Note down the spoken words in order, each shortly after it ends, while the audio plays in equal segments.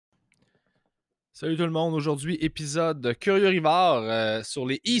Salut tout le monde, aujourd'hui épisode Curieux Rivard sur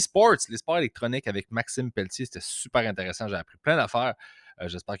les e-sports, les sports électroniques avec Maxime Pelletier. C'était super intéressant, j'ai appris plein d'affaires.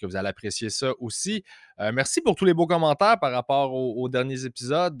 J'espère que vous allez apprécier ça aussi. Merci pour tous les beaux commentaires par rapport aux derniers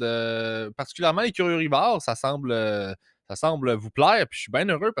épisodes. Particulièrement les Curieux Rivard, ça semble vous plaire. Puis je suis bien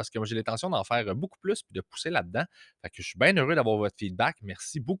heureux parce que moi j'ai l'intention d'en faire beaucoup plus puis de pousser là-dedans. Fait que je suis bien heureux d'avoir votre feedback.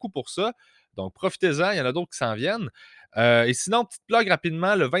 Merci beaucoup pour ça. Donc profitez-en, il y en a d'autres qui s'en viennent. Et sinon, petite plug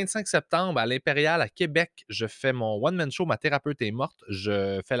rapidement, le 25 septembre à l'Impérial à Québec, je fais mon one-man show, Ma thérapeute est morte.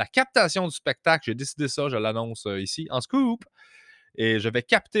 Je fais la captation du spectacle. J'ai décidé ça, je l'annonce ici en scoop. Et je vais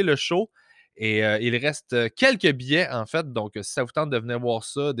capter le show. Et il reste quelques billets, en fait. Donc, si ça vous tente de venir voir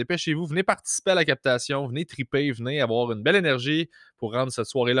ça, dépêchez-vous. Venez participer à la captation. Venez triper. Venez avoir une belle énergie pour rendre cette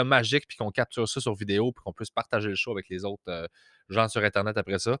soirée-là magique. Puis qu'on capture ça sur vidéo. Puis qu'on puisse partager le show avec les autres gens sur Internet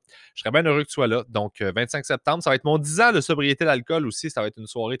après ça. Je serais bien heureux que tu sois là. Donc, 25 septembre, ça va être mon 10 ans de sobriété d'alcool aussi. Ça va être une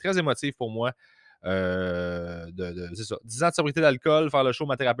soirée très émotive pour moi. C'est ça, 10 ans de sobriété d'alcool, faire le show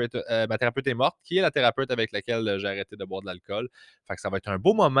Ma thérapeute est morte, qui est la thérapeute avec laquelle j'ai arrêté de boire de l'alcool. Fait que ça va être un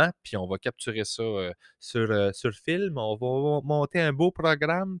beau moment, puis on va capturer ça sur film. On va monter un beau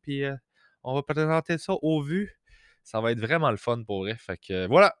programme, puis on va présenter ça au vu. Ça va être vraiment le fun pour vrai. Fait que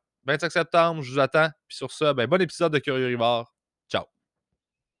voilà, 25 septembre, je vous attends. Puis sur ça, bon épisode de Curieux Rivard. Ciao!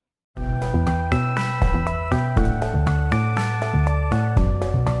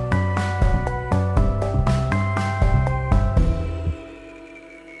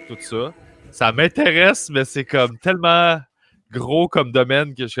 Tout ça. Ça m'intéresse, mais c'est comme tellement gros comme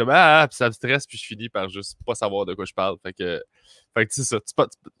domaine que je suis comme puis ça me stresse, puis je finis par juste pas savoir de quoi je parle. Fait que c'est ça.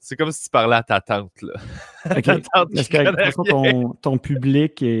 C'est comme si tu parlais à ta tante, là. Okay. Parce que ton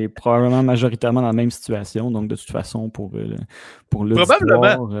public est probablement majoritairement dans la même situation, donc de toute façon, pour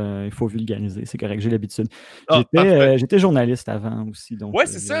l'auditoire, il faut vulgariser. C'est correct, j'ai l'habitude. J'étais journaliste avant aussi. Oui,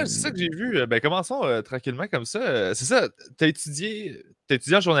 c'est ça que j'ai vu. Commençons tranquillement comme ça. C'est ça, t'as étudié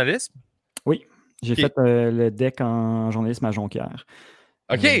en journalisme? Oui, j'ai fait le DEC en journalisme à Jonquière.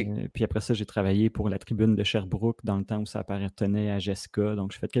 OK! Puis après ça, j'ai travaillé pour la Tribune de Sherbrooke dans le temps où ça appartenait à Jessica.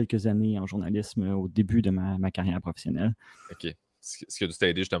 Donc, j'ai fait quelques années en journalisme au début de ma carrière professionnelle. OK. Ce qui a dû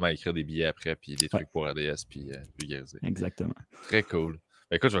t'aider justement à écrire des billets après, puis des trucs pour RDS, puis vulgariser. Exactement. Très cool.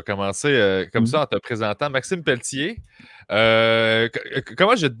 Écoute, je vais commencer comme ça en te présentant. Maxime Pelletier,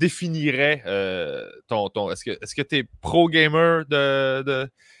 comment je définirais ton est-ce que tu es pro-gamer de...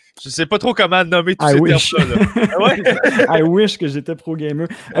 Je sais pas trop comment nommer tous ces termes-là. I wish que j'étais pro-gamer.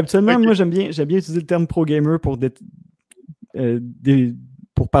 Habituellement, moi, j'aime bien utiliser le terme pro-gamer pour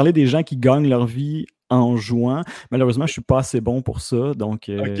parler des gens qui gagnent leur vie en jouant. Malheureusement, je ne suis pas assez bon pour ça. Donc,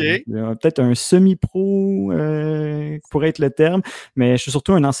 peut-être un semi-pro pourrait être le terme, mais je suis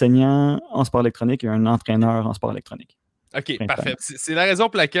surtout un enseignant en sport électronique et un entraîneur en sport électronique. OK, parfait. C'est la raison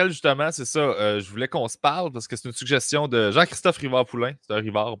pour laquelle, justement, c'est ça, je voulais qu'on se parle, parce que c'est une suggestion de Jean-Christophe Rivard-Poulain. C'est un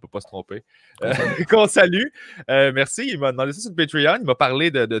Rivard, on ne peut pas se tromper. Qu'on salue. Merci. Il m'a demandé ça sur Patreon. Il m'a parlé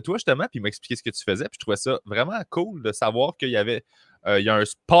de toi, justement, puis il m'a expliqué ce que tu faisais. Puis je trouvais ça vraiment cool de savoir qu'il y a un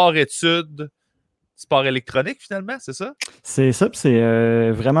sport-études, sport électronique, finalement, c'est ça? C'est ça, puis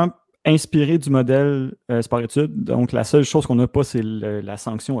c'est vraiment inspiré du modèle sport-études. Donc, la seule chose qu'on n'a pas, c'est la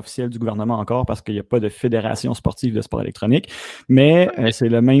sanction officielle du gouvernement encore parce qu'il n'y a pas de fédération sportive de sport électronique. Mais c'est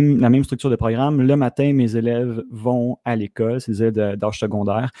la même structure de programme. Le matin, mes élèves vont à l'école. C'est des élèves d'âge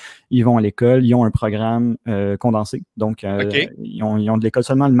secondaire. Ils vont à l'école. Ils ont un programme condensé. Donc, ils ont de l'école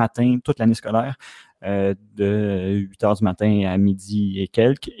seulement le matin, toute l'année scolaire. De 8 h du matin à midi et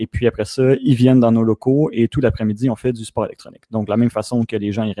quelques. Et puis après ça, ils viennent dans nos locaux et tout l'après-midi, on fait du sport électronique. Donc, de la même façon que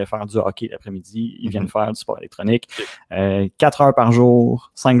les gens iraient faire du hockey l'après-midi, ils viennent faire du sport électronique. 4 heures par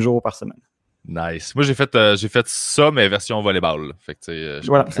jour, 5 jours par semaine. Nice. Moi, j'ai fait ça, mais version volleyball. Fait que,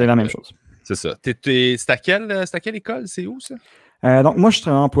 voilà, c'est la même chose. C'est ça. C'est à quelle école? C'est où, ça? Donc, moi, je suis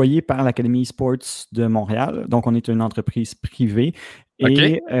employé par l'Académie Sports de Montréal. Donc, on est une entreprise privée.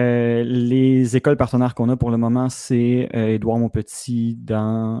 Et les écoles partenaires qu'on a pour le moment, c'est Édouard-Montpetit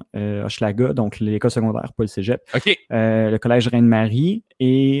dans Hochelaga, donc l'école secondaire, pas le cégep. Le collège Reine-Marie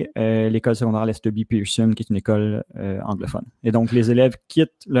et l'école secondaire Lester B. Pearson, qui est une école anglophone. Et donc, les élèves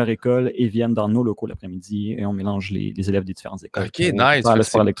quittent leur école et viennent dans nos locaux l'après-midi et on mélange les élèves des différentes écoles pour le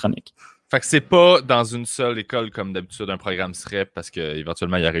sport électronique. Fait que c'est pas dans une seule école comme d'habitude un programme serait parce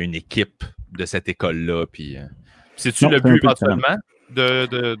qu'éventuellement, il y aurait une équipe de cette école-là. Puis, c'est-tu le but éventuellement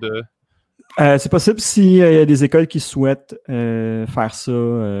c'est possible s'il y a des écoles qui souhaitent faire ça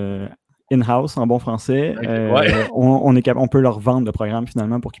in-house en bon français. Ouais. On peut leur vendre le programme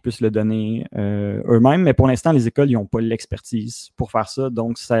finalement pour qu'ils puissent le donner eux-mêmes. Mais pour l'instant, les écoles, ils n'ont pas l'expertise pour faire ça.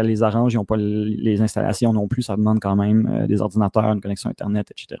 Donc, ça les arrange. Ils n'ont pas les installations non plus. Ça demande quand même des ordinateurs, une connexion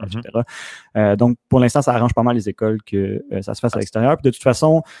Internet, etc. etc. Donc, pour l'instant, ça arrange pas mal les écoles que ça se fasse à l'extérieur. Puis de toute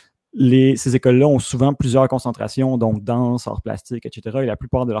façon, ces écoles-là ont souvent plusieurs concentrations, donc danse, arts plastiques, etc. Et la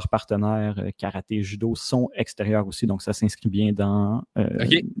plupart de leurs partenaires, karaté, judo, sont extérieurs aussi. Donc, ça s'inscrit bien dans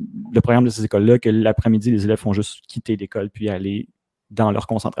le programme de ces écoles-là, que l'après-midi, les élèves font juste quitter l'école puis aller dans leur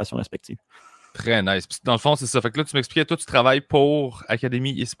concentration respective. Très nice. Puis dans le fond, c'est ça. Fait que là, tu m'expliquais, toi, tu travailles pour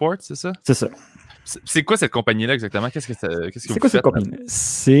Academy eSports, c'est ça? C'est ça. C'est quoi cette compagnie-là exactement? Qu'est-ce que c'est quoi cette compagnie?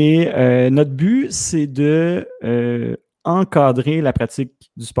 Notre but, c'est de encadrer la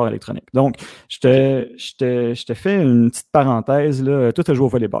pratique du sport électronique. Donc, je te fais une petite parenthèse. Là. Toi, tu as joué au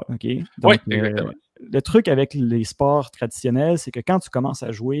volleyball, OK? Donc, oui, exactement. Le truc avec les sports traditionnels, c'est que quand tu commences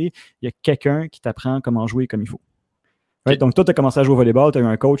à jouer, il y a quelqu'un qui t'apprend comment jouer comme il faut. Okay. Donc, toi, tu as commencé à jouer au volleyball, tu as eu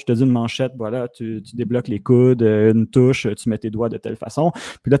un coach, tu as dit une manchette, voilà, tu débloques les coudes, une touche, tu mets tes doigts de telle façon.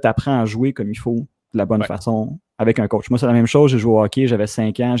 Puis là, tu apprends à jouer comme il faut, de la bonne façon, avec un coach. Moi, c'est la même chose. J'ai joué au hockey, j'avais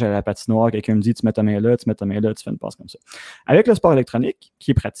 5 ans, j'allais à la patinoire, quelqu'un me dit, tu mets ta main là, tu fais une passe comme ça. Avec le sport électronique,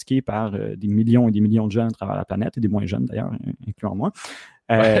 qui est pratiqué par des millions et des millions de jeunes à travers la planète, et des moins jeunes d'ailleurs, incluant moi,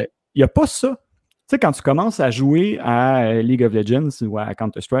 il n'y a pas ça. Tu sais, quand tu commences à jouer à League of Legends ou à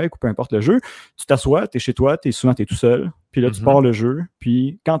Counter-Strike ou peu importe le jeu, tu t'assois, tu es chez toi, souvent tu es tout seul, puis là, tu pars le jeu,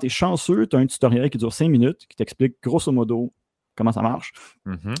 puis quand tu es chanceux, tu as un tutoriel qui dure 5 minutes, qui t'explique grosso modo comment ça marche.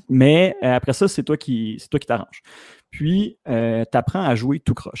 Mais après ça, c'est toi qui t'arranges. Puis, tu apprends à jouer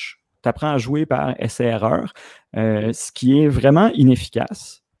tout croche. Tu apprends à jouer par essai-erreur, ce qui est vraiment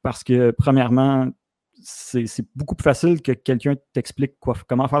inefficace parce que, premièrement, c'est beaucoup plus facile que quelqu'un t'explique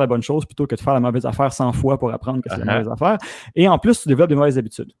comment faire la bonne chose plutôt que de faire la mauvaise affaire 100 fois pour apprendre que c'est la mauvaise affaire. Et en plus, tu développes des mauvaises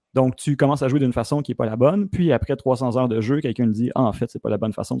habitudes. Donc, tu commences à jouer d'une façon qui n'est pas la bonne, puis après 300 heures de jeu, quelqu'un te dit « Ah, en fait, c'est pas la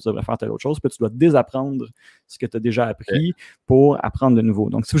bonne façon, tu devrais faire telle autre chose. » Puis tu dois désapprendre ce que tu as déjà appris pour apprendre de nouveau.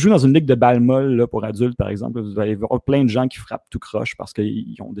 Donc, si vous jouez dans une ligue de balle molle là, pour adultes, par exemple, vous allez voir plein de gens qui frappent tout croche parce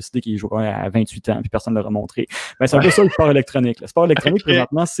qu'ils ont décidé qu'ils joueraient à 28 ans, puis personne ne leur a montré. Ben, c'est un peu ça le sport électronique. Le sport électronique,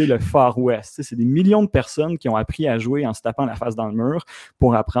 présentement, c'est le Far West. C'est des millions de personnes qui ont appris à jouer en se tapant la face dans le mur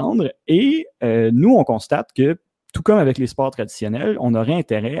pour apprendre. Et nous, on constate que, tout comme avec les sports traditionnels, on aurait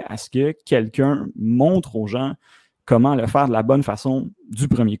intérêt à ce que quelqu'un montre aux gens comment le faire de la bonne façon du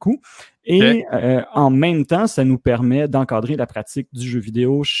premier coup. Et en même temps, ça nous permet d'encadrer la pratique du jeu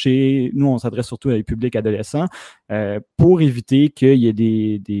vidéo chez nous. On s'adresse surtout à des publics adolescents pour éviter qu'il y ait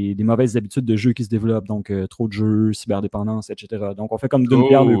des mauvaises habitudes de jeu qui se développent, donc trop de jeux, cyberdépendance, etc. Donc, on fait comme d'une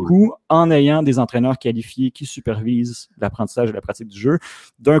pierre deux coups en ayant des entraîneurs qualifiés qui supervisent l'apprentissage et la pratique du jeu.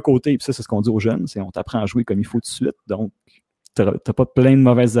 D'un côté, puis ça, c'est ce qu'on dit aux jeunes, c'est on t'apprend à jouer comme il faut tout de suite. Donc, tu n'as pas plein de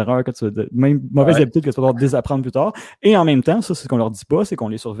mauvaises erreurs, même mauvaises habitudes que tu vas devoir désapprendre plus tard. Et en même temps, ça, c'est ce qu'on leur dit pas, c'est qu'on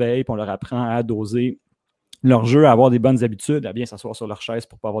les surveille, puis on leur apprend à doser leur jeu, à avoir des bonnes habitudes, à bien s'asseoir sur leur chaise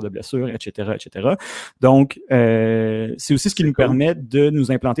pour ne pas avoir de blessures, etc., etc. Donc, c'est aussi ce qui nous permet de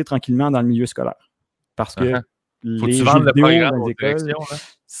nous implanter tranquillement dans le milieu scolaire. Parce que les jeux vidéo dans les écoles,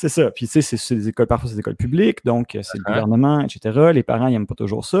 c'est ça. Puis, tu sais, c'est des écoles, parfois, c'est des écoles publiques, donc c'est le gouvernement, etc. Les parents, ils n'aiment pas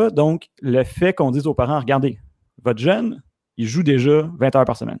toujours ça. Donc, le fait qu'on dise aux parents, regardez, votre jeune, il joue déjà 20 heures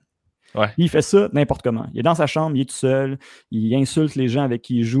par semaine. Il fait ça n'importe comment. Il est dans sa chambre, il est tout seul, il insulte les gens avec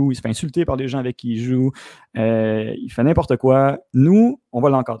qui il joue, il se fait insulter par les gens avec qui il joue, il fait n'importe quoi. Nous, on va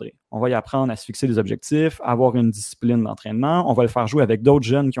l'encadrer. On va y apprendre à se fixer des objectifs, à avoir une discipline d'entraînement. On va le faire jouer avec d'autres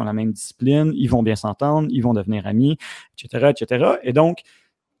jeunes qui ont la même discipline. Ils vont bien s'entendre, ils vont devenir amis, etc., etc. Et donc,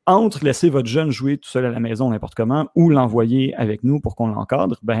 entre laisser votre jeune jouer tout seul à la maison n'importe comment ou l'envoyer avec nous pour qu'on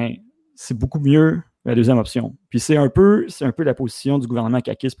l'encadre, ben c'est beaucoup mieux la deuxième option. Puis c'est un peu la position du gouvernement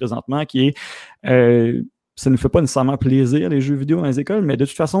caquiste présentement qui est ça ne fait pas nécessairement plaisir les jeux vidéo dans les écoles, mais de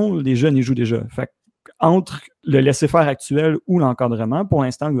toute façon, les jeunes y jouent déjà. Fait entre le laisser-faire actuel ou l'encadrement, pour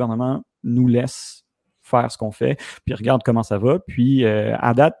l'instant, le gouvernement nous laisse faire ce qu'on fait, puis regarde comment ça va. Puis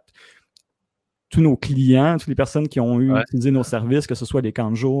à date, tous nos clients, toutes les personnes qui ont utilisé nos services, que ce soit les camps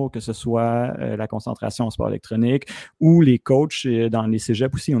de jour, que ce soit la concentration en sport électronique ou les coachs dans les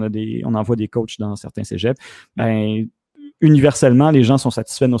cégeps aussi, on envoie des coachs dans certains cégeps, ben, universellement, les gens sont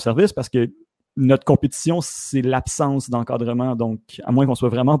satisfaits de nos services parce que notre compétition, c'est l'absence d'encadrement. Donc, à moins qu'on soit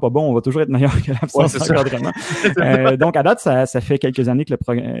vraiment pas bon, on va toujours être meilleur que l'absence d'encadrement. Donc, à date, ça fait quelques années que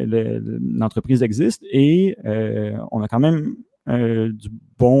l'entreprise existe et on a quand même du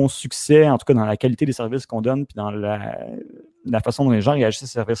bon succès, en tout cas dans la qualité des services qu'on donne puis dans la façon dont les gens réagissent à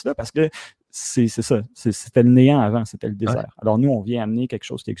ces services-là, parce que c'est ça. C'était le néant avant, c'était le désert. Alors nous, on vient amener quelque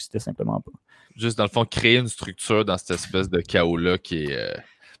chose qui n'existait simplement pas. Juste, dans le fond, créer une structure dans cette espèce de chaos-là qui est...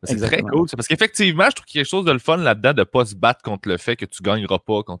 C'est très cool, ça, parce qu'effectivement, je trouve qu'il y a quelque chose de le fun là-dedans de ne pas se battre contre le fait que tu ne gagneras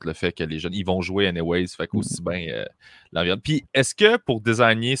pas, contre le fait que les jeunes, ils vont jouer anyways, fait qu'aussi bien l'environnement. Puis, est-ce que pour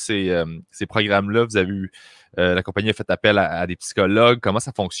designer ces programmes-là, vous avez eu, la compagnie a fait appel à des psychologues? Comment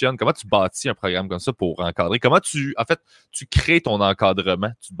ça fonctionne? Comment tu bâtis un programme comme ça pour encadrer? Comment tu crées ton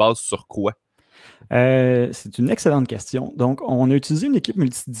encadrement? Tu te bases sur quoi? C'est une excellente question. Donc, on a utilisé une équipe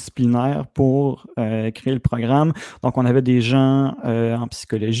multidisciplinaire pour créer le programme. Donc, on avait des gens en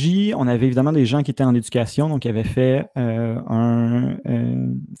psychologie, on avait évidemment des gens qui étaient en éducation, donc qui avaient fait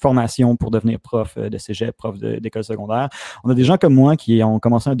une formation pour devenir prof de cégep, prof d'école secondaire. On a des gens comme moi qui ont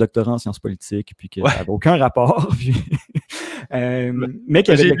commencé un doctorat en sciences politiques, puis qui n'avaient aucun rapport, mais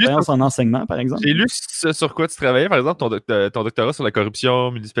qui avaient de l'expérience en enseignement, par exemple. J'ai lu sur quoi tu travaillais, par exemple, ton doctorat sur la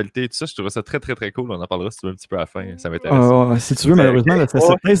corruption, municipalité et tout ça. Je trouvais ça très, très, très cool. On en parlera si tu veux un petit peu à la fin. Ça m'intéresse. Si tu veux, malheureusement,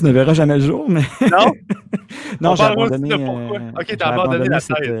 cette thèse ne verra jamais le jour. Mais... Non? Non, j'ai abandonné, OK, t'as abandonné la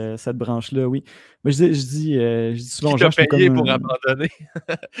cette branche-là, oui. Mais je dis souvent... Qui t'a payé pour abandonner?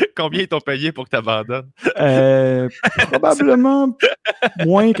 Combien ils t'ont payé pour que tu abandonnes? Probablement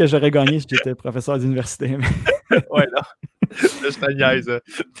moins que j'aurais gagné si j'étais professeur d'université. Ouais, non. Je te niaise.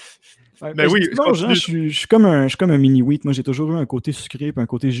 Ouais, mais oui, je suis comme un mini-wheat. Moi, j'ai toujours eu un côté sucré, puis un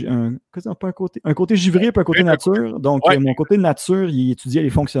côté givré, puis un côté nature. Donc, mon côté nature, il étudiait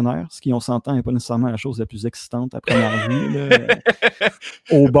les fonctionnaires, ce qui, on s'entend, n'est pas nécessairement la chose la plus excitante à première vue.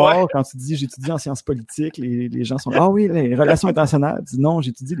 Au bord, quand tu dis j'étudie en sciences politiques, les gens sont ah oui, les relations internationales. Tu dis non,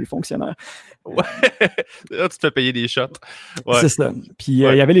 j'étudie les fonctionnaires. Ouais. Là, tu te fais payer des shots. Ouais. C'est ça. Puis, il y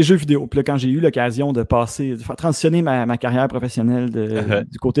avait les jeux vidéo. Puis là, quand j'ai eu l'occasion de faire transitionner ma carrière professionnelle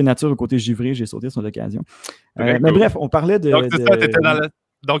du côté nature au côté givré, j'ai sauté sur l'occasion. Mais bref, on parlait de... Donc, c'est ça, t'étais dans la...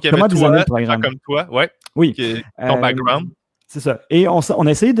 Donc, il y avait toi, comme toi, oui. Ton background. C'est ça. Et on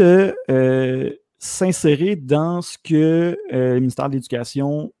a essayé de s'insérer dans ce que le ministère de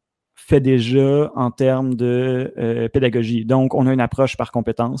l'Éducation fait déjà en termes de pédagogie. Donc, on a une approche par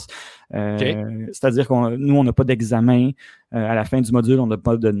compétences. C'est-à-dire nous, on n'a pas d'examen à la fin du module, on n'a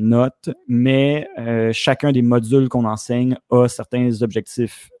pas de notes, mais chacun des modules qu'on enseigne a certains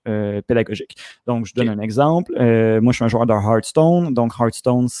objectifs pédagogiques. Donc, je donne un exemple. Moi, je suis un joueur de Hearthstone. Donc,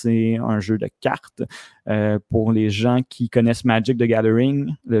 Hearthstone, c'est un jeu de cartes. Pour les gens qui connaissent Magic the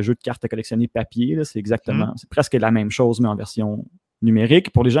Gathering, le jeu de cartes à collectionner papier, là, c'est exactement, c'est presque la même chose, mais en version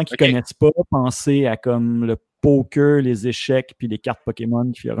numérique. Pour les gens qui ne connaissent pas, pensez à comme le poker, les échecs, puis les cartes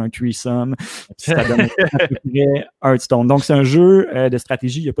Pokémon qui feraient un threesome. Puis ça donne à peu près Hearthstone. Donc, c'est un jeu de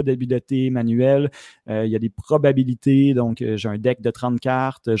stratégie. Il n'y a pas d'habileté manuelle. Il y a des probabilités. Donc, j'ai un deck de 30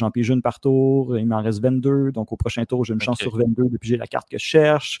 cartes. J'en pige une par tour. Il m'en reste 22. Donc, au prochain tour, j'ai une chance sur 22 de piger la carte que je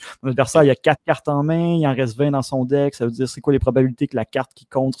cherche. Mon adversaire, il y a 4 cartes en main. Il en reste 20 dans son deck. Ça veut dire, c'est quoi les probabilités que la carte qui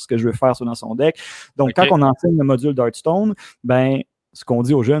contre ce que je veux faire soit dans son deck. Donc, quand on enseigne le module d'Hearthstone, ben ce qu'on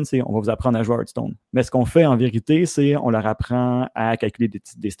dit aux jeunes, c'est on va vous apprendre à jouer à Hearthstone. Mais ce qu'on fait en vérité, c'est on leur apprend à calculer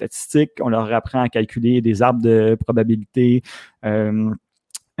des statistiques, on leur apprend à calculer des arbres de probabilité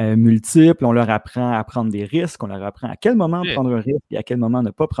multiples, on leur apprend à prendre des risques, on leur apprend à quel moment prendre un risque et à quel moment ne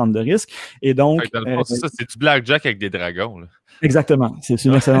pas prendre de risque. Et donc, ça, c'est du blackjack avec des dragons. Là. Exactement. C'est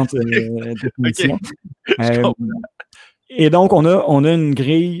une excellente définition. Et donc, on a une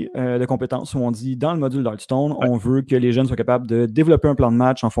grille de compétences où on dit, dans le module d'Hearthstone, on veut que les jeunes soient capables de développer un plan de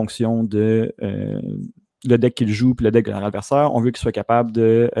match en fonction de le deck qu'ils jouent puis le deck de leur adversaire. On veut qu'ils soient capables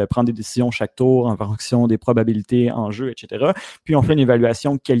de prendre des décisions chaque tour en fonction des probabilités en jeu, etc. Puis, on fait une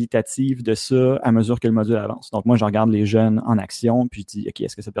évaluation qualitative de ça à mesure que le module avance. Donc, moi, je regarde les jeunes en action puis je dis, OK,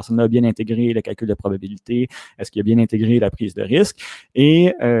 est-ce que cette personne-là a bien intégré le calcul de probabilité? Est-ce qu'il a bien intégré la prise de risque?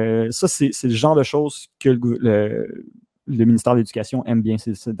 Et ça, c'est le genre de choses que le ministère de l'Éducation aime bien.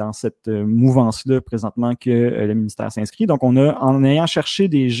 C'est dans cette mouvance-là, présentement, que le ministère s'inscrit. Donc, en ayant cherché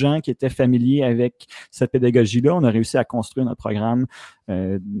des gens qui étaient familiers avec cette pédagogie-là, on a réussi à construire notre programme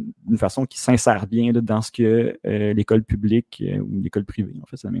d'une façon qui s'insère bien là, dans ce que l'école publique ou l'école privée, en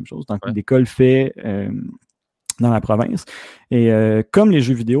fait, c'est la même chose. Donc, l'école fait dans la province. Et comme les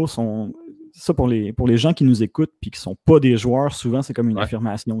jeux vidéo sont... Ça, pour les gens qui nous écoutent puis qui ne sont pas des joueurs, souvent, c'est comme une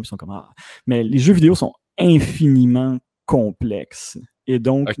affirmation. Ils sont comme « Ah! » Mais les jeux vidéo sont infiniment complexes et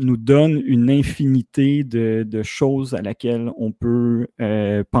donc nous donnent une infinité de choses à laquelle on peut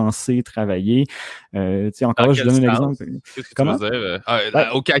penser, travailler. Encore là, je donne un exemple. Qu'est-ce que tu veux dire?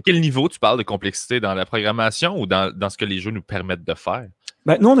 À quel niveau tu parles de complexité? Dans la programmation ou dans ce que les jeux nous permettent de faire?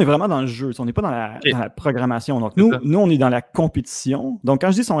 Ben, nous, on est vraiment dans le jeu. On n'est pas dans la programmation. Donc, nous, on est dans la compétition. Donc, quand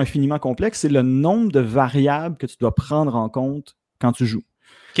je dis qu'ils sont infiniment complexes, c'est le nombre de variables que tu dois prendre en compte quand tu joues.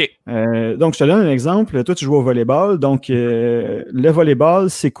 OK. Donc, je te donne un exemple. Toi, tu joues au volleyball. Donc, le volleyball,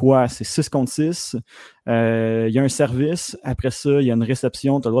 c'est quoi? C'est 6 contre 6. Il y a un service. Après ça, il y a une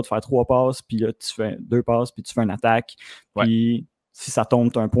réception. Tu as le droit de faire 3 passes. Puis là, tu fais 2 passes. Puis tu fais une attaque. Puis si ça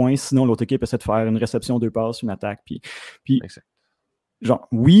tombe, tu as un point. Sinon, l'autre équipe essaie de faire une réception, 2 passes, une attaque. Puis genre,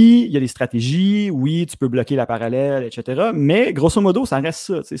 oui, il y a des stratégies. Oui, tu peux bloquer la parallèle, etc. Mais grosso modo, ça reste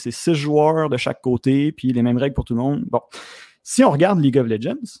ça. C'est 6 joueurs de chaque côté. Puis les mêmes règles pour tout le monde. Bon. Si on regarde League of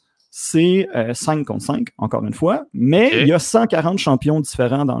Legends, c'est 5 contre 5, encore une fois, mais il y a 140 champions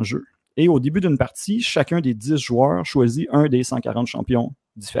différents dans le jeu. Et au début d'une partie, chacun des 10 joueurs choisit un des 140 champions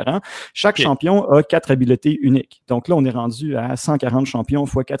différents. Chaque champion a 4 habiletés uniques. Donc là, on est rendu à 140 champions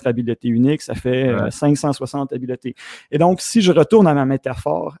fois 4 habiletés uniques, ça fait 560 habiletés. Et donc, si je retourne à ma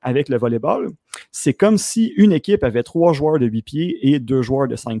métaphore avec le volleyball, c'est comme si une équipe avait 3 joueurs de 8 pieds et 2 joueurs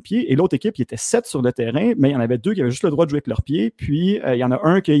de 5 pieds, et l'autre équipe, il était 7 sur le terrain, mais il y en avait 2 qui avaient juste le droit de jouer avec leurs pieds, puis il y en a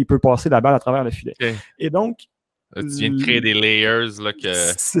un qui peut passer la balle à travers le filet. Et donc, tu viens de créer des layers. Là,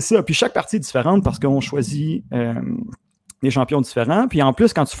 C'est ça. Puis chaque partie est différente parce qu'on choisit des champions différents. Puis en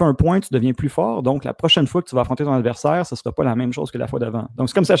plus, quand tu fais un point, tu deviens plus fort. Donc, la prochaine fois que tu vas affronter ton adversaire, ça ne sera pas la même chose que la fois d'avant. Donc,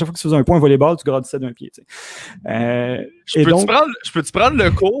 c'est comme si à chaque fois que tu faisais un point volleyball, tu grattissais d'un pied. Tu sais. Je peux-tu prendre le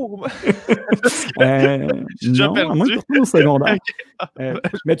cours? J'ai déjà perdu. À moins que tu retournes au secondaire.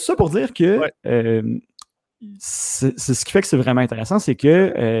 Mais tout ça pour dire que c'est ce qui fait que c'est vraiment intéressant, c'est qu'il y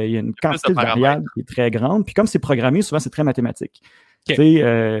a une quantité de variables qui est très grande. Puis comme c'est programmé, souvent, c'est très mathématique. Tu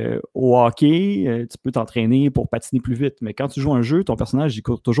sais, au hockey, tu peux t'entraîner pour patiner plus vite, mais quand tu joues un jeu, ton personnage, il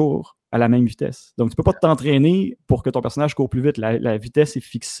court toujours à la même vitesse. Donc, tu peux pas t'entraîner pour que ton personnage court plus vite. La vitesse est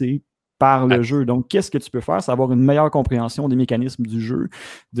fixée par le jeu. Donc, qu'est-ce que tu peux faire? C'est avoir une meilleure compréhension des mécanismes du jeu,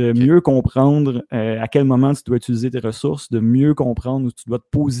 de mieux comprendre à quel moment tu dois utiliser tes ressources, de mieux comprendre où tu dois te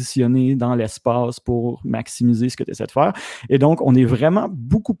positionner dans l'espace pour maximiser ce que tu essaies de faire. Et donc, on est vraiment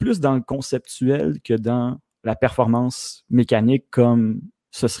beaucoup plus dans le conceptuel que dans la performance mécanique comme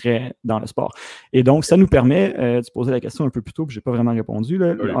ce serait dans le sport. Et donc, ça nous permet, tu posais la question un peu plus tôt, puis je n'ai pas vraiment répondu,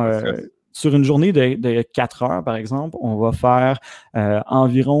 là, sur une journée de 4 heures, par exemple, on va faire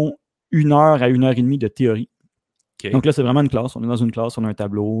environ 1 heure à 1 heure et demie de théorie. Donc là, c'est vraiment une classe. On est dans une classe, on a un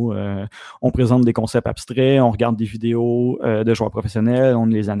tableau, on présente des concepts abstraits, on regarde des vidéos de joueurs professionnels, on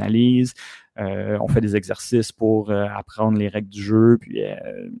les analyse, on fait des exercices pour apprendre les règles du jeu, puis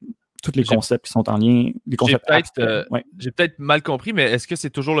tous les concepts qui sont en lien. Les concepts j'ai peut-être mal compris, mais est-ce que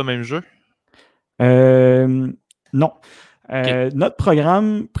c'est toujours le même jeu? Non. Notre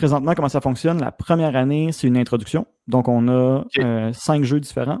programme, présentement, comment ça fonctionne? La première année, c'est une introduction. Donc, on a 5 jeux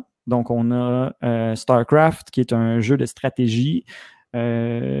différents. Donc, on a StarCraft, qui est un jeu de stratégie qui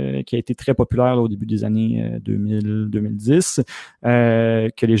a été très populaire là, au début des années 2000-2010,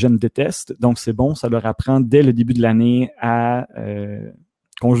 que les jeunes détestent. Donc, c'est bon, ça leur apprend dès le début de l'année à...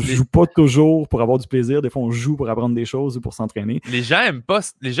 qu'on ne joue pas toujours pour avoir du plaisir. Des fois, on joue pour apprendre des choses ou pour s'entraîner. Les gens n'aiment pas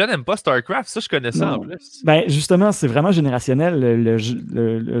StarCraft. Ça, je connais ça en plus. Ben, justement, c'est vraiment générationnel,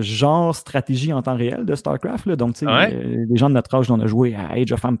 le genre stratégie en temps réel de StarCraft. Là. Donc, tu sais, les gens de notre âge, on a joué à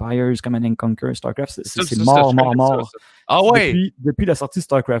Age of Empires, Command & Conquer, StarCraft. C'est mort. Ah ouais! Depuis la sortie de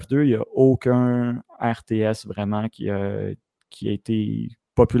StarCraft 2, il n'y a aucun RTS vraiment qui a été...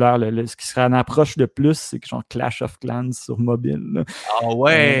 populaire. Ce qui serait en approche de plus, c'est que genre Clash of Clans sur mobile. Là. Ah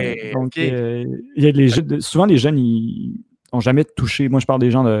ouais! Donc, il y a souvent, les jeunes, ils n'ont jamais touché. Moi, je parle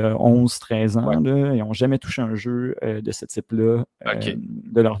des gens de 11-13 ans. Là, ils n'ont jamais touché un jeu de ce type-là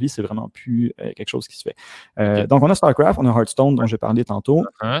de leur vie. C'est vraiment plus quelque chose qui se fait. Donc, on a StarCraft, on a Hearthstone, dont j'ai parlé tantôt.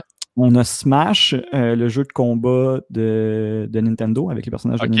 On a Smash, le jeu de combat de Nintendo, avec les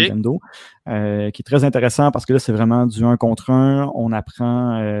personnages de Nintendo, qui est très intéressant parce que là, c'est vraiment du 1 contre 1. On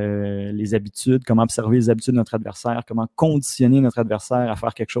apprend les habitudes, comment observer les habitudes de notre adversaire, comment conditionner notre adversaire à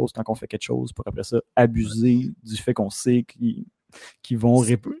faire quelque chose quand on fait quelque chose pour après ça abuser du fait qu'on sait qui vont...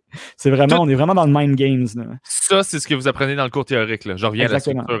 C'est vraiment, on est vraiment dans le mind games. Là. Ça, c'est ce que vous apprenez dans le cours théorique. Là. Je reviens à la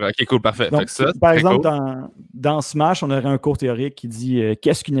structure. OK, cool, parfait. Donc, ça, par exemple, dans Smash, on aurait un cours théorique qui dit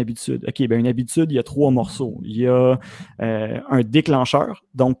qu'est-ce qu'une habitude? OK, ben une habitude, il y a 3 morceaux. Il y a un déclencheur.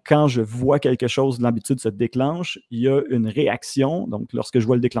 Donc, quand je vois quelque chose, l'habitude se déclenche. Il y a une réaction. Donc, lorsque je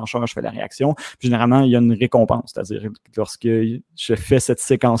vois le déclencheur, je fais la réaction. Puis, généralement, il y a une récompense. C'est-à-dire, lorsque je fais cette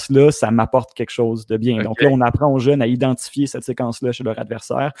séquence-là, ça m'apporte quelque chose de bien. Donc là, on apprend aux jeunes à identifier cette séquence-là chez leur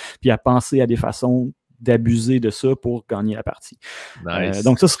adversaire, puis à penser à des façons d'abuser de ça pour gagner la partie. Nice.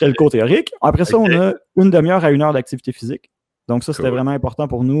 Donc, ça serait le cours théorique. Après ça, on a 1 demi-heure à 1 heure d'activité physique. Donc, ça, c'était vraiment important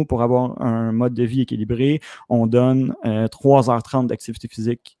pour nous pour avoir un mode de vie équilibré. On donne 3h30 d'activité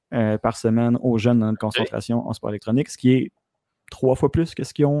physique par semaine aux jeunes dans notre concentration en sport électronique, ce qui est 3 fois plus que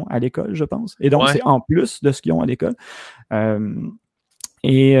ce qu'ils ont à l'école, je pense. Et donc, c'est en plus de ce qu'ils ont à l'école.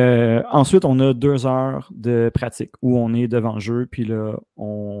 Et ensuite, on a 2 heures de pratique où on est devant le jeu, puis là,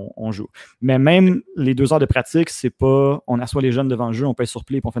 on joue. Mais même les 2 heures de pratique, c'est pas on assoit les jeunes devant le jeu, on pèse sur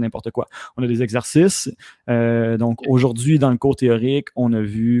play et on fait n'importe quoi. On a des exercices. Donc, aujourd'hui, dans le cours théorique, on a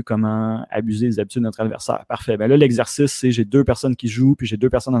vu comment abuser des habitudes de notre adversaire. Parfait. Ben là, l'exercice, c'est j'ai 2 personnes qui jouent, puis j'ai 2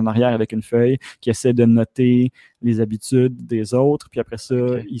 personnes en arrière avec une feuille qui essaient de noter les habitudes des autres. Puis après ça,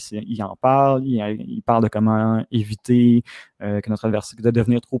 ils en parlent. Ils parlent de comment éviter que notre adversaire de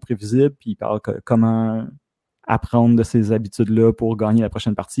devenir trop prévisible, puis il parle comment apprendre de ces habitudes-là pour gagner la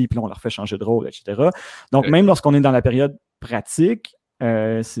prochaine partie, puis là, on leur fait changer de rôle, etc. Donc, même lorsqu'on est dans la période pratique,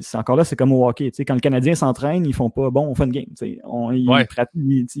 c'est encore là, c'est comme au hockey. Quand le Canadien s'entraîne, ils font pas bon, on fait une game.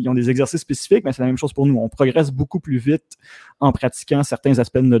 Ils ont des exercices spécifiques, mais c'est la même chose pour nous. On progresse beaucoup plus vite en pratiquant certains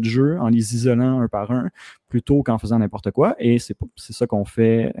aspects de notre jeu, en les isolant un par un, plutôt qu'en faisant n'importe quoi. Et c'est ça qu'on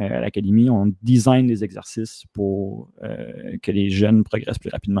fait à l'Académie. On design des exercices pour que les jeunes progressent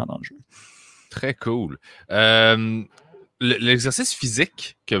plus rapidement dans le jeu. Très cool. L'exercice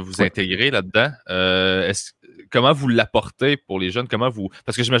physique que vous intégrez là-dedans, comment vous l'apportez pour les jeunes?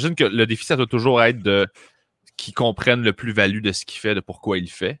 Parce que j'imagine que le défi, ça doit toujours être qu'ils comprennent le plus-value de ce qu'il fait, de pourquoi il le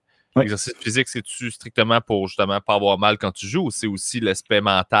fait. Oui. L'exercice physique, c'est-tu strictement pour justement pas avoir mal quand tu joues, ou c'est aussi l'aspect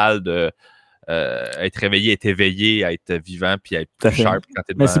mental de être réveillé, être éveillé, être vivant, puis être plus sharp quand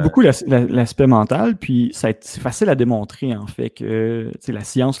t'es devant... Mais c'est beaucoup l'aspect mental, puis c'est facile à démontrer, en fait, que la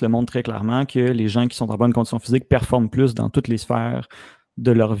science le montre très clairement que les gens qui sont en bonne condition physique performent plus dans toutes les sphères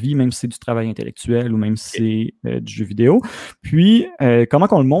de leur vie, même si c'est du travail intellectuel ou même si c'est du jeu vidéo. Puis, comment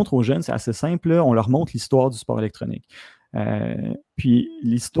qu'on le montre aux jeunes, c'est assez simple, on leur montre l'histoire du sport électronique. Puis,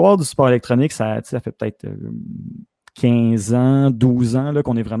 l'histoire du sport électronique, ça fait peut-être 15 ans, 12 ans, là,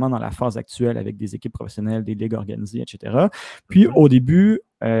 qu'on est vraiment dans la phase actuelle avec des équipes professionnelles, des ligues organisées, etc. Puis, au début,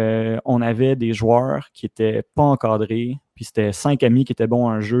 on avait des joueurs qui n'étaient pas encadrés, puis c'était 5 amis qui étaient bons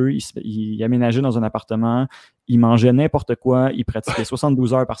à un jeu, ils aménageaient dans un appartement, ils mangeaient n'importe quoi, ils pratiquaient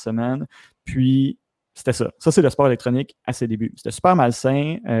 72 heures par semaine, puis c'était ça. Ça, c'est le sport électronique à ses débuts. C'était super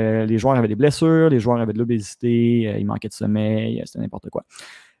malsain, les joueurs avaient des blessures, les joueurs avaient de l'obésité, ils manquaient de sommeil, c'était n'importe quoi.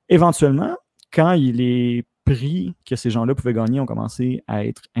 Éventuellement, quand il est prix que ces gens-là pouvaient gagner ont commencé à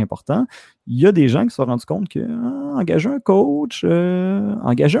être importants. Il y a des gens qui se sont rendus compte que engager un coach,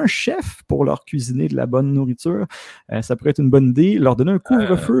 engager un chef pour leur cuisiner de la bonne nourriture, ça pourrait être une bonne idée. Leur donner un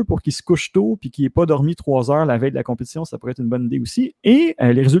couvre-feu pour qu'ils se couchent tôt puis qu'ils n'aient pas dormi 3 heures la veille de la compétition, ça pourrait être une bonne idée aussi. Et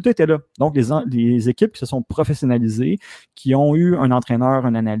les résultats étaient là. Donc, les équipes qui se sont professionnalisées, qui ont eu un entraîneur,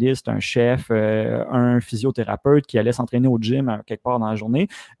 un analyste, un chef, un physiothérapeute qui allait s'entraîner au gym quelque part dans la journée,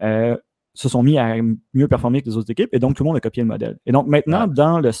 se sont mis à mieux performer que les autres équipes, et donc tout le monde a copié le modèle. Et donc maintenant,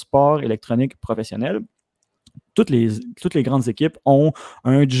 dans le sport électronique professionnel, toutes les grandes équipes ont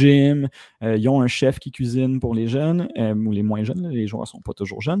un gym, ils ont un chef qui cuisine pour les jeunes, ou les moins jeunes, les joueurs ne sont pas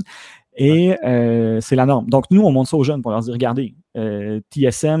toujours jeunes, et c'est la norme. Donc nous, on montre ça aux jeunes pour leur dire, regardez,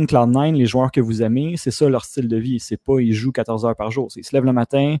 TSM, Cloud9, les joueurs que vous aimez, c'est ça leur style de vie. C'est pas, ils jouent 14 heures par jour. Ils se lèvent le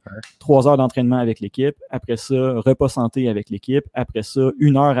matin, 3 heures d'entraînement avec l'équipe, après ça, repas santé avec l'équipe, après ça,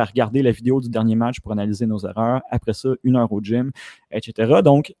 1 heure à regarder la vidéo du dernier match pour analyser nos erreurs, après ça, 1 heure au gym, etc.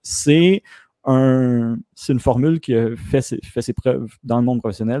 Donc, c'est une formule qui fait ses preuves dans le monde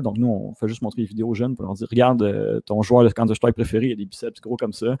professionnel. Donc, nous, on fait juste montrer les vidéos aux jeunes pour leur dire, regarde, ton joueur de Counter-Strike préféré, il a des biceps gros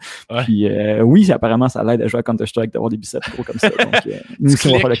comme ça. Ouais. Puis, oui, apparemment, ça l'aide à jouer à Counter-Strike d'avoir des biceps gros comme ça. Donc, nous aussi,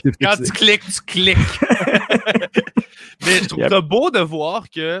 on va faire l'activité. Quand tu cliques. Mais je trouve ça beau de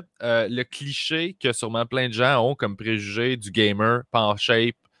voir que le cliché que sûrement plein de gens ont comme préjugé du gamer, pas en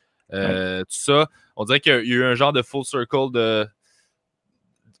shape, tout ça, on dirait qu'il y a eu un genre de full circle de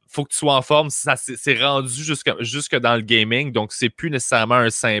faut que tu sois en forme, ça c'est rendu jusque dans le gaming, donc c'est plus nécessairement un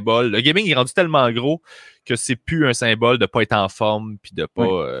symbole. Le gaming est rendu tellement gros que c'est plus un symbole de pas être en forme puis de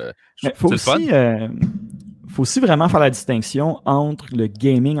pas... faut aussi vraiment faire la distinction entre le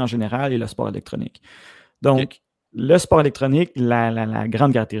gaming en général et le sport électronique. Donc, le sport électronique, la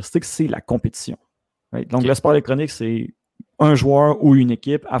grande caractéristique, c'est la compétition. Right? Donc, le sport électronique, c'est un joueur ou une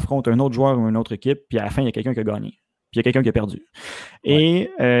équipe affronte un autre joueur ou une autre équipe, puis à la fin, il y a quelqu'un qui a gagné. Puis il y a quelqu'un qui a perdu. Et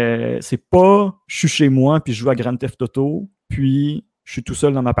c'est pas je suis chez moi, puis je joue à Grand Theft Auto, puis je suis tout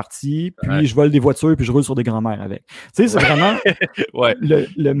seul dans ma partie, puis je vole des voitures, puis je roule sur des grands-mères avec. Tu sais, c'est vraiment...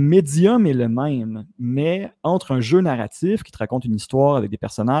 le médium est le même, mais entre un jeu narratif qui te raconte une histoire avec des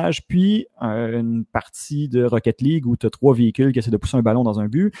personnages, puis une partie de Rocket League où tu as 3 véhicules qui essaient de pousser un ballon dans un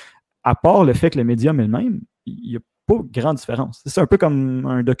but, à part le fait que le médium est le même, il y a pas grande différence. C'est un peu comme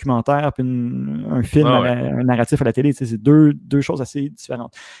un documentaire puis un film, un narratif à la télé. C'est deux choses assez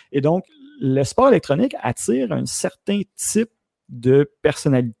différentes. Et donc, le sport électronique attire un certain type de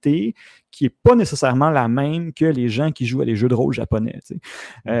personnalité qui n'est pas nécessairement la même que les gens qui jouent à des jeux de rôle japonais.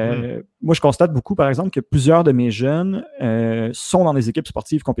 Moi, je constate beaucoup, par exemple, que plusieurs de mes jeunes sont dans des équipes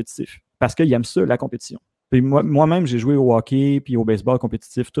sportives compétitives parce qu'ils aiment ça, la compétition. Puis moi-même, j'ai joué au hockey puis au baseball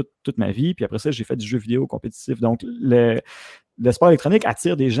compétitif toute ma vie. Puis après ça, j'ai fait du jeu vidéo compétitif. Donc, le sport électronique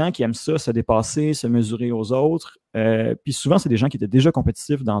attire des gens qui aiment ça, se dépasser, se mesurer aux autres. Puis souvent, c'est des gens qui étaient déjà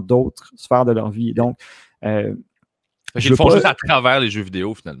compétitifs dans d'autres sphères de leur vie. Donc, ils le font juste à travers les jeux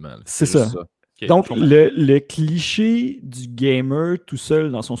vidéo, finalement. C'est ça. Okay, donc, le cliché du gamer tout seul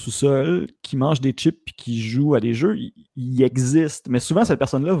dans son sous-sol, qui mange des chips et qui joue à des jeux, il existe. Mais souvent, cette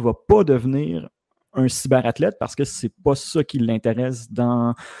personne-là ne va pas devenir un cyberathlète parce que c'est pas ça qui l'intéresse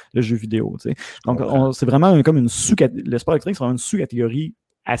dans le jeu vidéo. T'sais. Donc, c'est vraiment comme une le sport électronique, c'est vraiment une sous-catégorie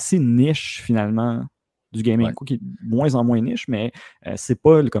assez niche, finalement, du gaming, qui est de moins en moins niche, mais c'est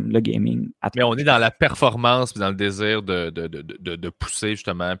pas comme le gaming. Mais on est dans la performance, puis dans le désir de pousser,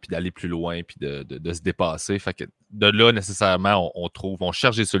 justement, puis d'aller plus loin, puis de se dépasser. Fait que de là, nécessairement, on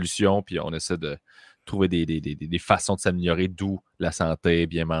cherche des solutions, puis on essaie de trouver des façons de s'améliorer, d'où la santé,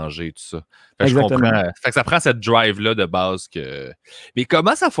 bien manger, tout ça. Fait que je comprends. Fait que ça prend cette drive-là de base que. Mais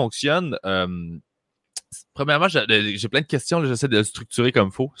comment ça fonctionne? Premièrement, j'ai plein de questions, là, j'essaie de le structurer comme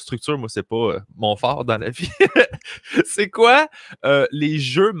il faut. Structure, moi, c'est pas mon fort dans la vie. C'est quoi les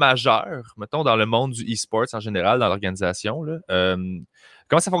jeux majeurs, mettons, dans le monde du e-sports en général, dans l'organisation? Là,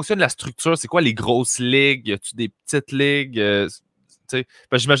 comment ça fonctionne, la structure? C'est quoi les grosses ligues? Y a-tu des petites ligues?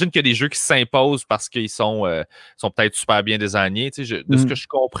 J'imagine qu'il y a des jeux qui s'imposent parce qu'ils sont peut-être super bien désignés. De ce que je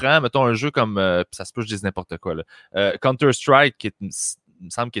comprends, mettons un jeu comme, ça se peut que je dise n'importe quoi, là, Counter-Strike, qui il me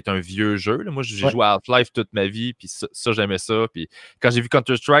semble qu'il est un vieux jeu. Là. Moi, j'ai joué à Half-Life toute ma vie, puis ça, j'aimais ça. Puis quand j'ai vu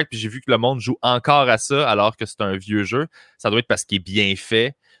Counter-Strike, puis j'ai vu que le monde joue encore à ça, alors que c'est un vieux jeu, ça doit être parce qu'il est bien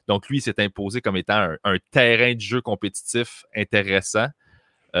fait. Donc, lui, il s'est imposé comme étant un terrain de jeu compétitif intéressant.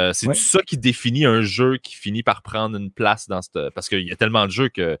 C'est ça qui définit un jeu qui finit par prendre une place dans cette... Parce qu'il y a tellement de jeux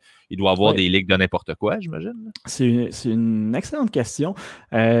qu'il doit y avoir des ligues de n'importe quoi, j'imagine. C'est une excellente question.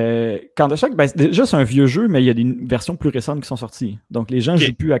 Counter-Strike, déjà, c'est un vieux jeu, mais il y a des versions plus récentes qui sont sorties. Donc, les gens ne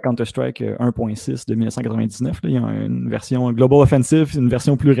jouent plus à Counter-Strike 1.6 de 1999. Là. Il y a une version Global Offensive, une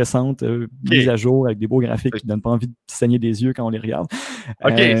version plus récente, mise à jour, avec des beaux graphiques qui ne donnent pas envie de saigner des yeux quand on les regarde.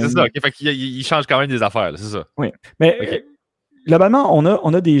 OK, c'est ça. Fait qu'il change quand même des affaires, là, c'est ça. Oui, mais... Globalement,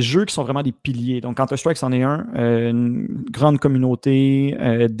 on a des jeux qui sont vraiment des piliers. Donc, Counter-Strike, c'en est un. Une grande communauté,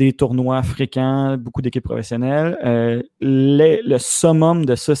 des tournois fréquents, beaucoup d'équipes professionnelles. Le summum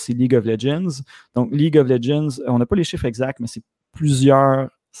de ça, c'est League of Legends. Donc, League of Legends, on n'a pas les chiffres exacts, mais c'est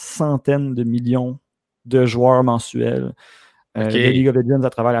plusieurs centaines de millions de joueurs mensuels. De League of Legends à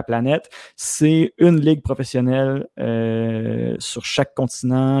travers la planète. C'est une ligue professionnelle sur chaque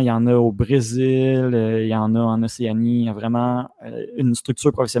continent. Il y en a au Brésil, il y en a en Océanie. Il y a vraiment une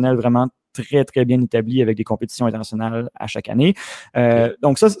structure professionnelle vraiment très, très bien établie avec des compétitions internationales à chaque année.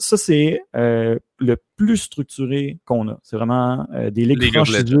 Donc ça c'est le plus structuré qu'on a. C'est vraiment des ligues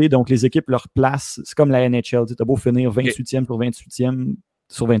franchisées. Donc les équipes leur place, c'est comme la NHL. Tu as beau finir 28e sur 28e,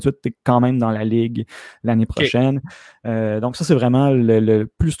 sur 28, tu es quand même dans la ligue l'année prochaine. Donc, ça, c'est vraiment le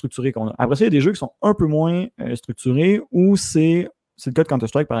plus structuré qu'on a. Après ça, il y a des jeux qui sont un peu moins structurés où c'est le cas de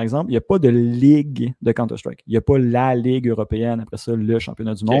Counter-Strike, par exemple. Il n'y a pas de ligue de Counter-Strike. Il n'y a pas la ligue européenne, après ça, le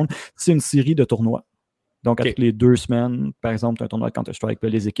championnat du monde. C'est une série de tournois. Donc, à toutes les 2 semaines, par exemple, tu as un tournoi de Counter-Strike.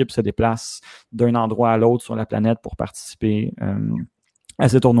 Les équipes se déplacent d'un endroit à l'autre sur la planète pour participer à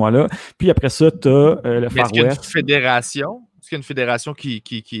ces tournois-là. Puis après ça, tu as le Far West. Est-ce qu'il y a une fédération? Est-ce qu'il y a une fédération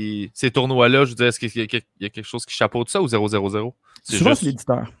qui ces tournois-là, je veux dire, est-ce qu'il y a quelque chose qui chapeaute ça ou 0-0-0? Souvent, c'est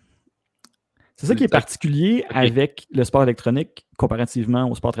l'éditeur. C'est ça qui est particulier avec le sport électronique comparativement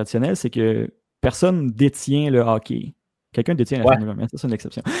au sport traditionnel, c'est que personne ne détient le hockey. Quelqu'un détient la Formule 1, mais ça, c'est une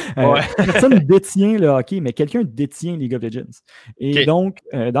exception. Personne ne détient le hockey, mais quelqu'un détient League of Legends. Et donc,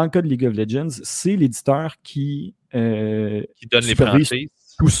 dans le cas de League of Legends, c'est l'éditeur qui donne les franchises.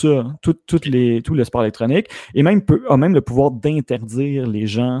 Tout ça, tout le sport électronique, et a même le pouvoir d'interdire les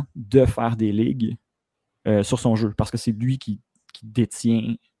gens de faire des ligues sur son jeu, parce que c'est lui qui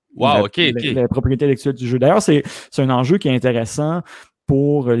détient la propriété intellectuelle du jeu. D'ailleurs, c'est un enjeu qui est intéressant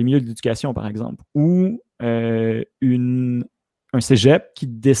pour les milieux de l'éducation, par exemple, où un cégep qui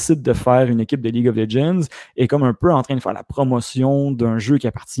décide de faire une équipe de League of Legends est comme un peu en train de faire la promotion d'un jeu qui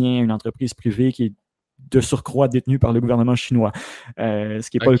appartient à une entreprise privée qui est de surcroît détenue par le gouvernement chinois. Ce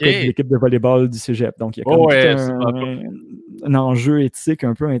qui n'est pas le cas de l'équipe de volleyball du cégep. Donc, il y a un enjeu éthique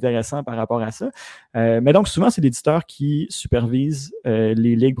un peu intéressant par rapport à ça. Mais donc, souvent, c'est l'éditeur qui supervise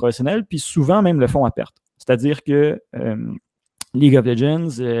les ligues professionnelles, puis souvent même le font à perte. C'est-à-dire que League of Legends,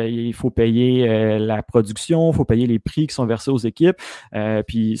 il faut payer la production, il faut payer les prix qui sont versés aux équipes.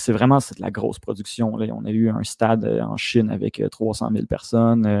 Puis c'est de la grosse production. Là. On a eu un stade en Chine avec 300 000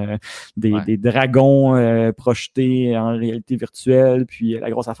 personnes, des dragons projetés en réalité virtuelle, puis la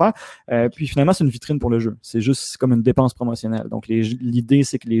grosse affaire. Puis finalement, c'est une vitrine pour le jeu. C'est juste comme une dépense promotionnelle. Donc l'idée,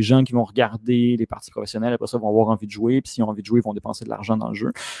 c'est que les gens qui vont regarder les parties professionnelles, après ça, vont avoir envie de jouer. Puis s'ils ont envie de jouer, ils vont dépenser de l'argent dans le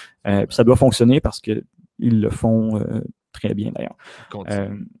jeu. Puis ça doit fonctionner parce qu'ils le font très bien d'ailleurs.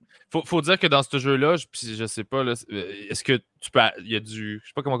 Faut dire que dans ce jeu-là, je sais pas, là, est-ce que tu peux. Il y a je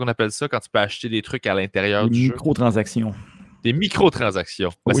sais pas comment on appelle ça, quand tu peux acheter des trucs à l'intérieur du jeu. Des microtransactions. Des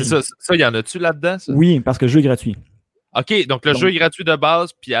microtransactions. Ben, oui. C'est ça, y en a-tu là-dedans? Ça? Oui, parce que le jeu est gratuit. OK, donc le jeu est gratuit de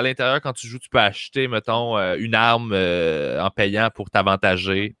base, puis à l'intérieur, quand tu joues, tu peux acheter, mettons, une arme en payant pour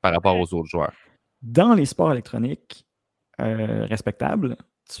t'avantager par rapport aux autres joueurs. Dans les sports électroniques respectables,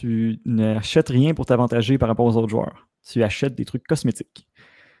 tu n'achètes rien pour t'avantager par rapport aux autres joueurs. Tu achètes des trucs cosmétiques.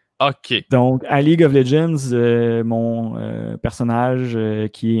 OK. Donc, à League of Legends, mon personnage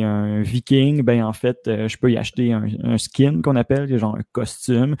qui est un viking, ben en fait, je peux y acheter un skin qu'on appelle, genre un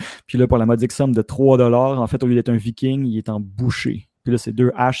costume. Puis là, pour la modique somme de 3$, en fait, au lieu d'être un viking, il est en boucher. Puis là, ces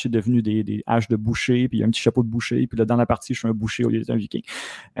 2 haches, c'est devenu des haches de boucher, puis il y a un petit chapeau de boucher. Puis là, dans la partie, je suis un boucher au lieu d'être un viking.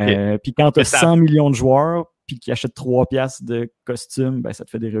 Okay. Puis quand tu as 100 millions de joueurs, puis qui achètent 3 piastres de costume, ben ça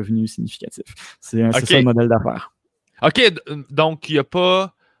te fait des revenus significatifs. C'est ça le modèle d'affaires. OK, donc il n'y a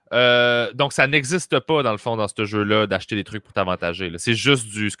pas... donc, ça n'existe pas, dans le fond, dans ce jeu-là, d'acheter des trucs pour t'avantager. C'est juste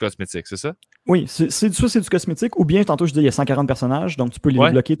du cosmétique, c'est ça? Oui, c'est du cosmétique. Ou bien, tantôt, je disais, il y a 140 personnages, donc tu peux les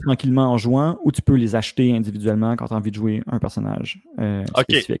débloquer tranquillement en jouant, ou tu peux les acheter individuellement quand tu as envie de jouer un personnage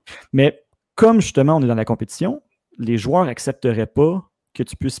spécifique. Mais comme, justement, on est dans la compétition, les joueurs n'accepteraient pas que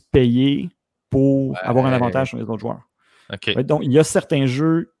tu puisses payer pour avoir un avantage sur les autres joueurs. Okay. Donc, il y a certains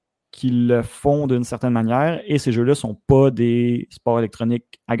jeux qui le font d'une certaine manière, et ces jeux-là ne sont pas des sports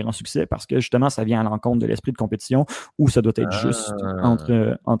électroniques à grand succès parce que justement, ça vient à l'encontre de l'esprit de compétition où ça doit être juste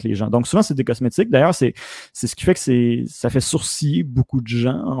entre les gens. Donc souvent, c'est des cosmétiques. D'ailleurs, c'est ce qui fait que ça fait sourciller beaucoup de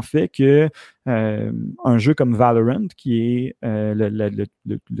gens, en fait, que un jeu comme Valorant, qui est le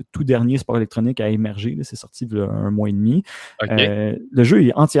tout dernier sport électronique à émerger, c'est sorti il y a 1 mois et demi. Le jeu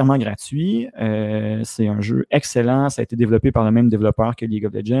est entièrement gratuit. C'est un jeu excellent. Ça a été développé par le même développeur que League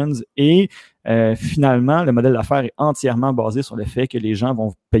of Legends. Et finalement, le modèle d'affaires est entièrement basé sur le fait que les gens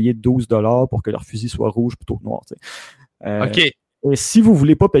vont payer 12$ pour que leur fusil soit rouge plutôt que noir. OK. Et si vous ne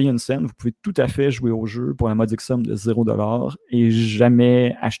voulez pas payer une scène, vous pouvez tout à fait jouer au jeu pour la modique somme de 0$ et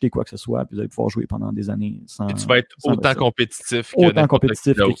jamais acheter quoi que ce soit. Puis vous allez pouvoir jouer pendant des années sans. Et tu vas être autant compétitif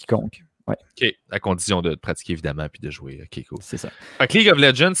que quiconque. Ouais. OK. À condition de pratiquer, évidemment, puis de jouer. OK, cool. C'est ça. Fait que League of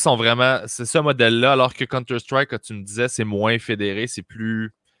Legends sont vraiment. C'est ce modèle-là, alors que Counter-Strike, comme tu me disais, c'est moins fédéré, c'est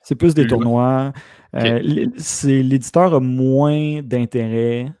plus. C'est plus des tournois. L'éditeur a moins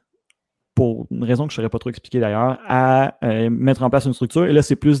d'intérêt, pour une raison que je ne saurais pas trop expliquer d'ailleurs, à mettre en place une structure. Et là,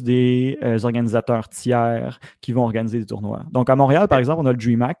 c'est plus des organisateurs tiers qui vont organiser des tournois. Donc, à Montréal, par exemple, on a le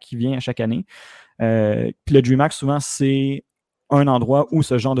DreamHack qui vient à chaque année. Puis le DreamHack, souvent, c'est un endroit où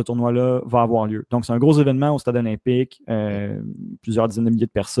ce genre de tournoi-là va avoir lieu. Donc, c'est un gros événement au Stade olympique, plusieurs dizaines de milliers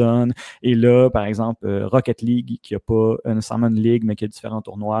de personnes. Et là, par exemple, Rocket League, qui n'a pas nécessairement une ligue, mais qui a différents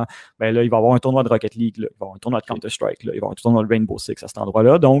tournois, ben là, il va y avoir un tournoi de Rocket League, là. Il va y avoir un tournoi de Counter-Strike, là. Il va y avoir un tournoi de Rainbow Six à cet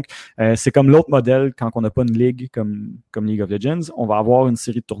endroit-là. Donc, c'est comme l'autre modèle quand on n'a pas une ligue comme League of Legends. On va avoir une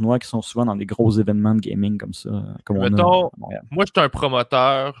série de tournois qui sont souvent dans des gros événements de gaming comme ça, comme on a à Montréal. Moi, je suis un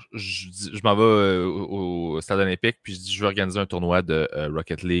promoteur, je m'en vais au Stade olympique, puis je dis je vais organiser un tournoi de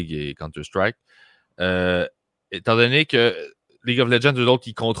Rocket League et Counter-Strike. Étant donné que League of Legends, eux autres,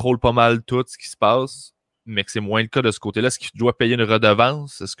 ils contrôlent pas mal tout ce qui se passe, mais que c'est moins le cas de ce côté-là. Est-ce que je dois payer une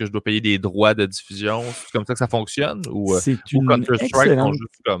redevance? Est-ce que je dois payer des droits de diffusion? C'est comme ça que ça fonctionne? Ou Counter-Strike, on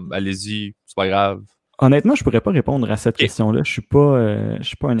juste comme, allez-y, c'est pas grave? Honnêtement, je ne pourrais pas répondre à cette question-là. Je ne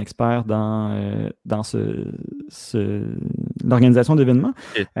suis pas un expert dans l'organisation d'événements.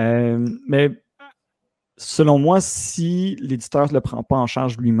 Mais selon moi, si l'éditeur ne le prend pas en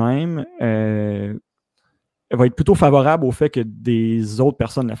charge lui-même, elle va être plutôt favorable au fait que des autres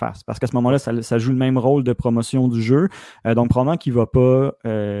personnes le fassent. Parce qu'à ce moment-là, ça joue le même rôle de promotion du jeu. Donc, probablement qu'il ne va pas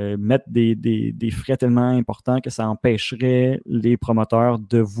mettre des frais tellement importants que ça empêcherait les promoteurs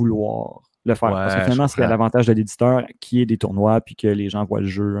de vouloir le faire. Parce que finalement, c'est l'avantage de l'éditeur qui est des tournois puis que les gens voient le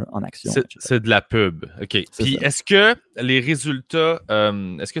jeu en action. C'est de la pub. OK. Puis est-ce que les résultats,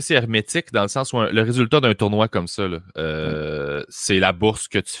 est-ce que c'est hermétique dans le sens où le résultat d'un tournoi comme ça, là, c'est la bourse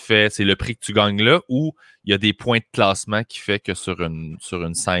que tu fais, c'est le prix que tu gagnes là, ou il y a des points de classement qui fait que sur une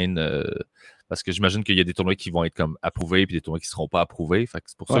scène, Parce que j'imagine qu'il y a des tournois qui vont être comme approuvés puis des tournois qui ne seront pas approuvés. Fait que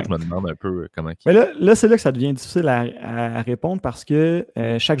c'est pour ça que je me demande un peu comment... Mais là c'est là que ça devient difficile à répondre parce que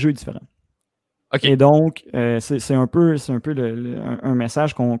chaque jeu est différent. Okay. Et donc, c'est un peu un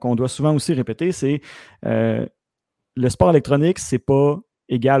message qu'on doit souvent aussi répéter, c'est le sport électronique, c'est pas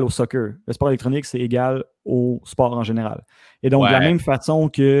égal au soccer. Le sport électronique, c'est égal au sport en général. Et donc, de la même façon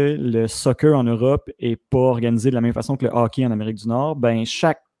que le soccer en Europe n'est pas organisé de la même façon que le hockey en Amérique du Nord, ben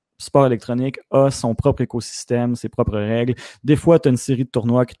chaque sport électronique a son propre écosystème, ses propres règles. Des fois, tu as une série de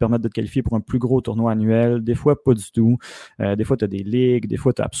tournois qui te permettent de te qualifier pour un plus gros tournoi annuel. Des fois, pas du tout. Des fois, tu as des ligues. Des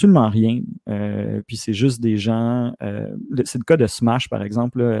fois, tu n'as absolument rien. Puis c'est juste des gens... c'est le cas de Smash, par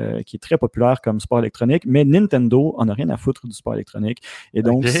exemple, qui est très populaire comme sport électronique, mais Nintendo en a rien à foutre du sport électronique. Et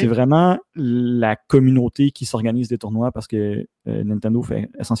donc, c'est vraiment la communauté qui s'organise des tournois parce que Nintendo fait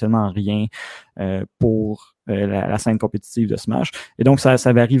essentiellement rien pour la scène compétitive de Smash. Et donc, ça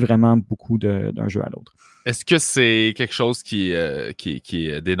varie vraiment beaucoup d'un jeu à l'autre. Est-ce que c'est quelque chose qui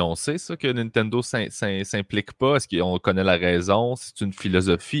est dénoncé, ça, que Nintendo s'implique pas? Est-ce qu'on connaît la raison? C'est une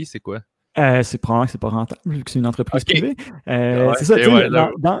philosophie? C'est quoi? C'est probablement que c'est pas rentable, vu que c'est une entreprise privée. C'est ça,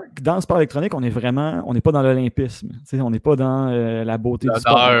 dans le sport électronique, on n'est pas dans l'olympisme. On n'est pas dans la beauté du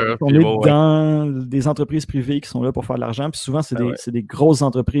sport. On est dans des entreprises privées qui sont là pour faire de l'argent. Puis souvent, c'est des grosses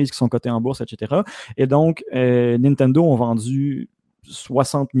entreprises qui sont cotées en bourse, etc. Et donc, Nintendo ont vendu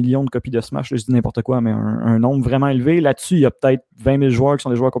 60 millions de copies de Smash, je dis n'importe quoi, mais un nombre vraiment élevé. Là-dessus, il y a peut-être 20 000 joueurs qui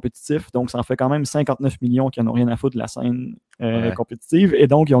sont des joueurs compétitifs, donc ça en fait quand même 59 millions qui n'en ont rien à foutre de la scène compétitive, et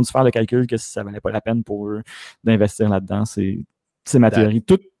donc ils ont dû faire le calcul que ça valait pas la peine pour eux d'investir là-dedans. C'est ma théorie.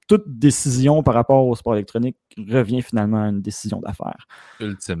 Toute décision par rapport au sport électronique revient finalement à une décision d'affaires.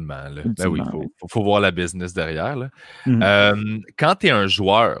 Ultimement. Ben oui, il faut voir la business derrière. Là. Quand tu es un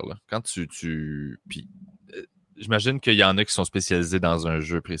joueur, là, quand puis, j'imagine qu'il y en a qui sont spécialisés dans un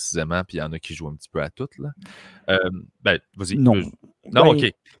jeu précisément, puis il y en a qui jouent un petit peu à tout. Là. Ben, vas-y. Non. Non,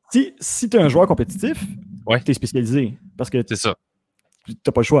 OK. Si tu es un joueur compétitif, tu es spécialisé. Parce que c'est ça. Tu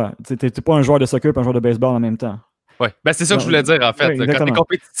n'as pas le choix. Tu n'es pas un joueur de soccer et un joueur de baseball en même temps. Oui, ben, c'est ça que je voulais dire, en fait. Quand tu es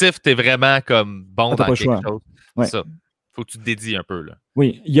compétitif, tu es vraiment comme bon dans quelque chose. C'est ça. Il faut que tu te dédies un peu. Là.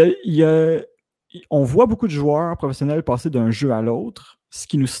 Oui. On voit beaucoup de joueurs professionnels passer d'un jeu à l'autre, ce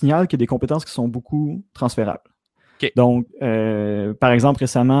qui nous signale qu'il y a des compétences qui sont beaucoup transférables. Okay. Donc, par exemple,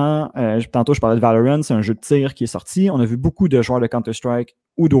 récemment, tantôt je parlais de Valorant, c'est un jeu de tir qui est sorti. On a vu beaucoup de joueurs de Counter-Strike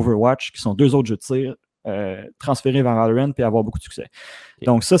ou d'Overwatch, qui sont deux autres jeux de tir, transférer vers Valorant et avoir beaucoup de succès. Okay.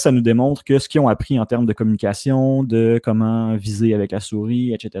 Donc ça nous démontre que ce qu'ils ont appris en termes de communication, de comment viser avec la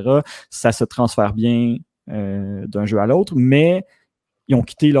souris, etc., ça se transfère bien d'un jeu à l'autre, mais ils ont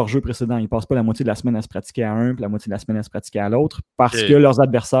quitté leur jeu précédent. Ils ne passent pas la moitié de la semaine à se pratiquer à un, puis la moitié de la semaine à se pratiquer à l'autre, parce que leurs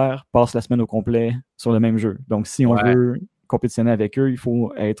adversaires passent la semaine au complet sur le même jeu. Donc, si on veut compétitionner avec eux, il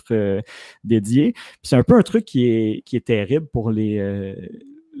faut être dédié. Puis c'est un peu un truc qui est terrible pour les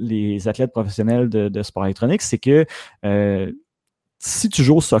athlètes professionnels de sport électronique, c'est que si tu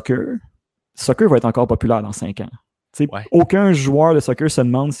joues au soccer va être encore populaire dans 5 ans. Aucun joueur de soccer se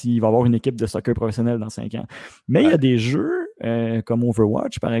demande s'il va avoir une équipe de soccer professionnelle dans 5 ans. Mais il y a des jeux comme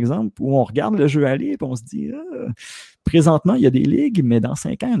Overwatch, par exemple, où on regarde le jeu aller et on se dit présentement, il y a des ligues, mais dans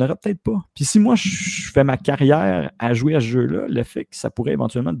 5 ans, il n'y en aura peut-être pas. Puis si moi, je fais ma carrière à jouer à ce jeu-là, le fait que ça pourrait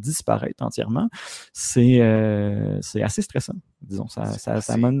éventuellement disparaître entièrement, c'est assez stressant. Disons, ça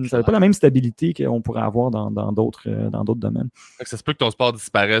n'a pas la même stabilité qu'on pourrait avoir dans d'autres domaines. Ça se peut que ton sport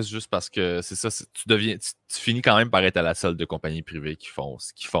disparaisse juste parce que c'est ça, tu finis quand même par être à la solde de compagnies privées qui font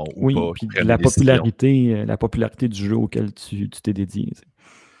ce qu'ils font ou pas. Puis la popularité du jeu auquel tu t'es dédié.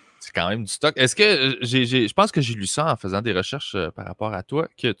 C'est quand même du stock. Est-ce que je pense que j'ai lu ça en faisant des recherches par rapport à toi,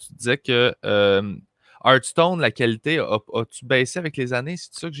 que tu disais que Hearthstone, la qualité, a-tu baissé avec les années?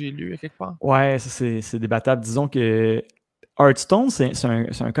 C'est ça que j'ai lu à quelque part? Ouais, c'est débattable. Disons que Hearthstone, c'est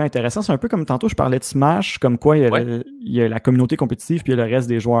un cas intéressant. C'est un peu comme tantôt, je parlais de Smash, comme quoi il y a la communauté compétitive puis il y a le reste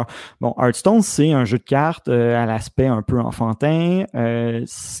des joueurs. Bon, Hearthstone, c'est un jeu de cartes à l'aspect un peu enfantin.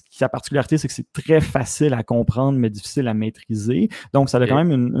 Sa particularité, c'est que c'est très facile à comprendre, mais difficile à maîtriser. Donc, ça a quand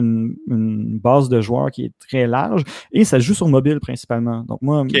même une base de joueurs qui est très large et ça joue sur mobile principalement. Donc,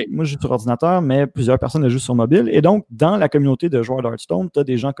 moi, je joue sur ordinateur, mais plusieurs personnes le jouent sur mobile. Et donc, dans la communauté de joueurs d'Hearthstone, tu as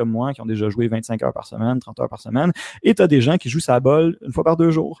des gens comme moi qui ont déjà joué 25 heures par semaine, 30 heures par semaine, et tu as des gens qui jouent sa balle une fois par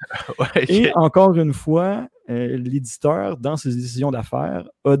 2 jours. Et encore une fois, l'éditeur, dans ses décisions d'affaires,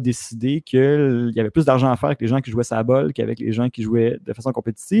 a décidé qu'il y avait plus d'argent à faire avec les gens qui jouaient sa balle qu'avec les gens qui jouaient de façon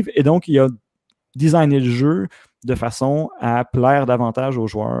compétitive. Et donc, il a designé le jeu de façon à plaire davantage aux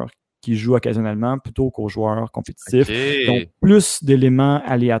joueurs qui jouent occasionnellement plutôt qu'aux joueurs compétitifs. OK. Donc, plus d'éléments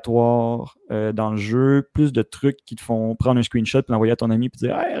aléatoires dans le jeu, plus de trucs qui te font prendre un screenshot et l'envoyer à ton ami et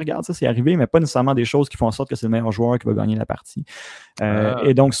dire « Hey, regarde, ça, c'est arrivé », mais pas nécessairement des choses qui font en sorte que c'est le meilleur joueur qui va gagner la partie.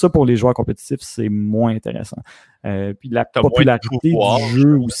 Et donc, ça, pour les joueurs compétitifs, c'est moins intéressant. Puis la popularité du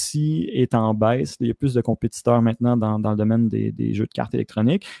jeu aussi est en baisse. Il y a plus de compétiteurs maintenant dans le domaine des jeux de cartes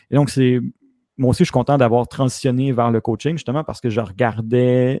électroniques. Et donc, moi aussi, je suis content d'avoir transitionné vers le coaching, justement, parce que je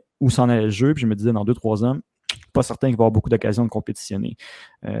regardais où s'en allait le jeu, puis je me disais, dans 2-3 ans, pas certain qu'il va y avoir beaucoup d'occasions de compétitionner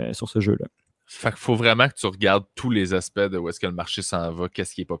sur ce jeu-là. Fait qu'il faut vraiment que tu regardes tous les aspects de où est-ce que le marché s'en va,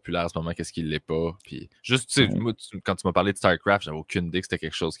 qu'est-ce qui est populaire en ce moment, qu'est-ce qui ne l'est pas. Puis juste, tu sais, moi, quand tu m'as parlé de StarCraft, j'avais aucune idée que c'était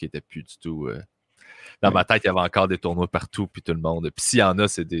quelque chose qui n'était plus du tout. Dans ma tête, il y avait encore des tournois partout, puis tout le monde. Puis s'il y en a,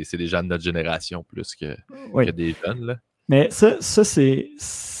 c'est des gens de notre génération plus que des jeunes, là. Mais ça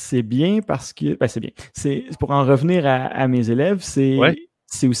c'est bien parce que... Ben, c'est bien. C'est pour en revenir à mes élèves,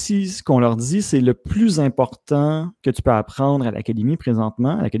 c'est aussi ce qu'on leur dit, c'est le plus important que tu peux apprendre à l'académie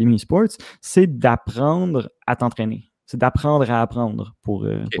présentement, à l'académie eSports, c'est d'apprendre à t'entraîner. C'est d'apprendre à apprendre, pour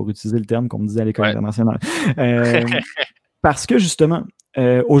utiliser le terme qu'on me disait à l'école internationale. Parce que justement,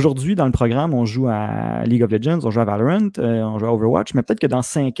 aujourd'hui, dans le programme, on joue à League of Legends, on joue à Valorant, on joue à Overwatch, mais peut-être que dans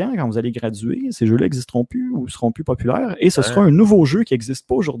 5 ans, quand vous allez graduer, ces jeux-là n'existeront plus ou seront plus populaires et ce sera un nouveau jeu qui n'existe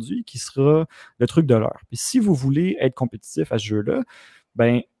pas aujourd'hui qui sera le truc de l'heure. Puis si vous voulez être compétitif à ce jeu-là,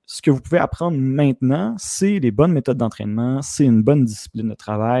 ben, ce que vous pouvez apprendre maintenant, c'est les bonnes méthodes d'entraînement, c'est une bonne discipline de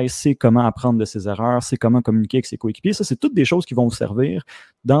travail, c'est comment apprendre de ses erreurs, c'est comment communiquer avec ses coéquipiers. Ça, c'est toutes des choses qui vont vous servir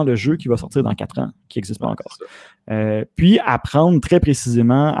dans le jeu qui va sortir dans 4 ans, qui n'existe pas encore. Puis, apprendre très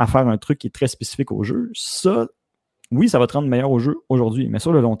précisément à faire un truc qui est très spécifique au jeu, ça, oui, ça va te rendre meilleur au jeu aujourd'hui, mais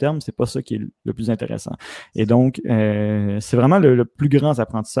sur le long terme, c'est pas ça qui est le plus intéressant. Et donc, c'est vraiment le plus grand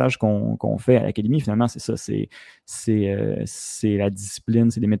apprentissage qu'on fait à l'académie, finalement, c'est ça. C'est la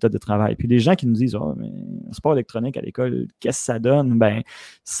discipline, c'est les méthodes de travail. Puis les gens qui nous disent « Oh, mais sport électronique à l'école, qu'est-ce que ça donne? » Ben,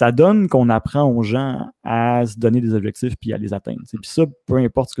 ça donne qu'on apprend aux gens à se donner des objectifs puis à les atteindre. Puis ça, peu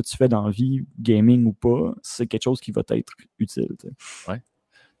importe ce que tu fais dans la vie, gaming ou pas, c'est quelque chose qui va t'être utile. Oui.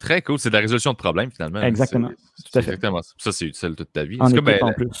 Très cool. C'est de la résolution de problèmes, finalement. Exactement. Tout à fait. Exactement. Ça, c'est utile toute ta vie. En équipe,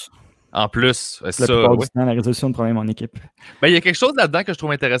 en plus. En plus, la plupart du temps, la résolution de problèmes en équipe. Ben, il y a quelque chose là-dedans que je trouve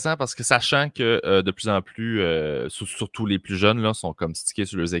intéressant parce que sachant que de plus en plus, surtout les plus jeunes, là, sont comme stickés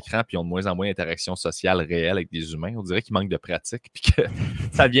sur leurs écrans puis ont de moins en moins d'interaction sociale réelle avec des humains, on dirait qu'il manque de pratique puis que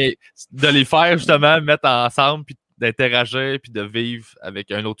ça vient de les faire justement mettre ensemble puis d'interagir puis de vivre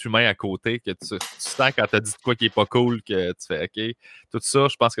avec un autre humain à côté que tu sens quand tu as dit de quoi qui est pas cool que tu fais OK, tout ça,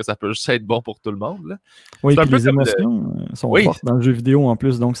 je pense que ça peut juste être bon pour tout le monde. Là. Oui, puis les émotions sont fortes dans le jeu vidéo en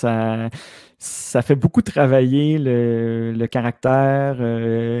plus, donc ça fait beaucoup travailler le caractère,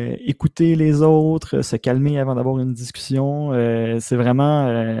 écouter les autres, se calmer avant d'avoir une discussion. C'est vraiment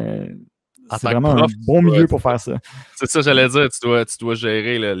un bon milieu pour faire ça. C'est ça, j'allais dire. Tu dois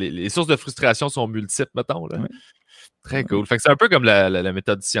gérer. Là, les sources de frustration sont multiples, mettons. Là. Oui. Très cool. Fait que c'est un peu comme la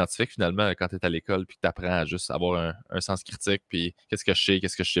méthode scientifique, finalement, quand tu es à l'école puis que tu apprends à juste avoir un sens critique, puis qu'est-ce que je sais,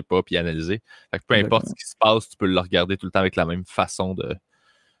 qu'est-ce que je sais pas, puis analyser. Fait que peu importe ce qui se passe, tu peux le regarder tout le temps avec la même façon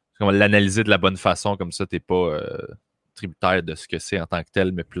l'analyser de la bonne façon, comme ça, tu n'es pas tributaire de ce que c'est en tant que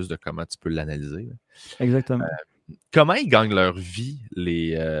tel, mais plus de comment tu peux l'analyser. Là. Exactement. Comment ils gagnent leur vie,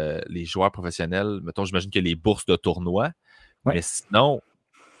 les joueurs professionnels? Mettons, j'imagine qu'il y a les bourses de tournois, mais sinon...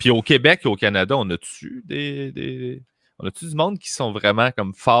 Puis au Québec et au Canada, on a-tu du monde qui sont vraiment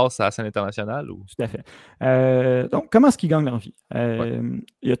comme force à la scène internationale? Ou? Tout à fait. Donc, comment est-ce qu'ils gagnent leur vie? Il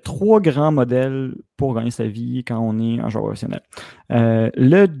y a 3 grands modèles pour gagner sa vie quand on est un joueur professionnel.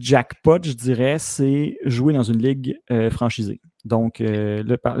 Le jackpot, je dirais, c'est jouer dans une ligue franchisée. Donc,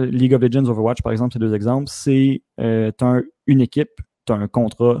 League of Legends, Overwatch, par exemple, c'est 2 exemples. C'est tu as une équipe, tu as un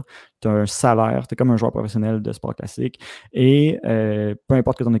contrat, tu as un salaire, tu es comme un joueur professionnel de sport classique. Et peu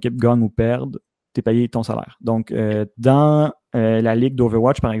importe que ton équipe gagne ou perde, tu es payé ton salaire. Donc, dans la ligue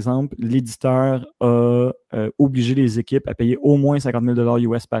d'Overwatch, par exemple, l'éditeur a obligé les équipes à payer au moins 50 000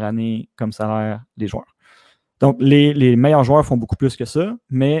 US par année comme salaire des joueurs. Donc, les meilleurs joueurs font beaucoup plus que ça,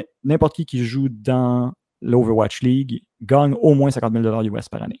 mais n'importe qui joue dans l'Overwatch League gagne au moins 50 000 US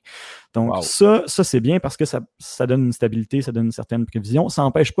par année. Donc, ça c'est bien parce que ça donne une stabilité, ça donne une certaine prévision. Ça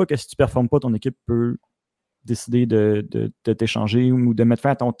n'empêche pas que si tu ne performes pas, ton équipe peut décider de t'échanger ou de mettre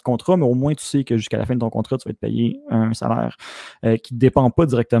fin à ton contrat, mais au moins tu sais que jusqu'à la fin de ton contrat, tu vas être payé un salaire qui ne dépend pas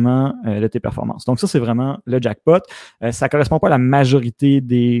directement de tes performances. Donc ça, c'est vraiment le jackpot. Ça ne correspond pas à la majorité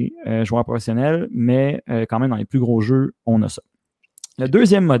des joueurs professionnels, mais quand même, dans les plus gros jeux, on a ça. Le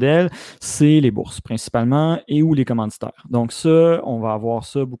deuxième modèle, c'est les bourses principalement et ou les commanditaires. Donc ça, on va avoir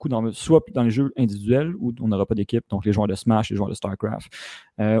ça beaucoup soit dans les jeux individuels où on n'aura pas d'équipe, donc les joueurs de Smash, les joueurs de StarCraft,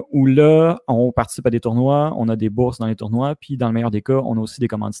 où là, on participe à des tournois, on a des bourses dans les tournois, puis dans le meilleur des cas, on a aussi des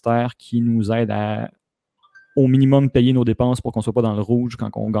commanditaires qui nous aident à au minimum payer nos dépenses pour qu'on ne soit pas dans le rouge quand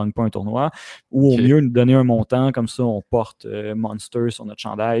on ne gagne pas un tournoi, ou au mieux nous donner un montant, comme ça on porte Monster sur notre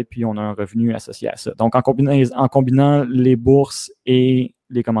chandail, puis on a un revenu associé à ça. Donc en combinant les bourses et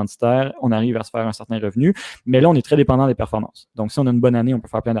les commanditaires, on arrive à se faire un certain revenu, mais là on est très dépendant des performances. Donc si on a une bonne année, on peut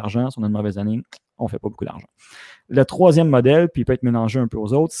faire plein d'argent, si on a une mauvaise année, on ne fait pas beaucoup d'argent. Le troisième modèle, puis il peut être mélangé un peu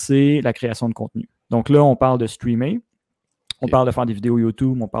aux autres, c'est la création de contenu. Donc là, on parle de streamer. On parle de faire des vidéos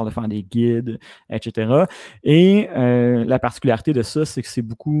YouTube, on parle de faire des guides, etc. Et la particularité de ça, c'est que c'est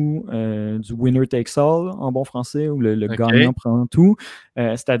beaucoup du winner takes all en bon français, où le gagnant prend tout.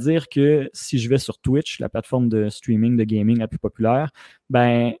 C'est-à-dire que si je vais sur Twitch, la plateforme de streaming, de gaming la plus populaire,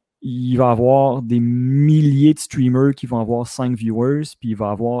 ben il va y avoir des milliers de streamers qui vont avoir 5 viewers, puis il va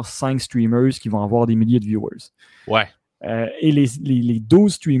y avoir 5 streamers qui vont avoir des milliers de viewers. Ouais. Et les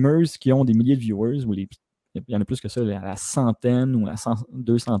 12 streamers qui ont des milliers de viewers, ou il y en a plus que ça, à la centaine ou à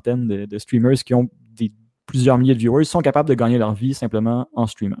 200 de streamers qui ont plusieurs milliers de viewers, sont capables de gagner leur vie simplement en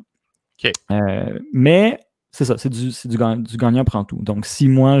streamant. Okay. Mais c'est ça, c'est du gagnant prend tout. Donc, si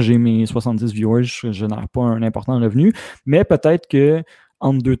moi, j'ai mes 70 viewers, je ne génère pas un important revenu, mais peut-être que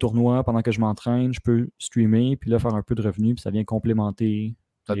entre deux tournois, pendant que je m'entraîne, je peux streamer, puis là, faire un peu de revenus, puis ça vient complémenter.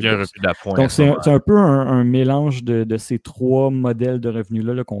 Ça devient un revenu d'appoint. Donc, c'est un peu un mélange de ces trois modèles de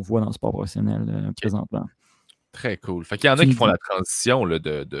revenus-là qu'on voit dans le sport professionnel présentement. Très cool. Fait qu'il y en a qui font la transition là,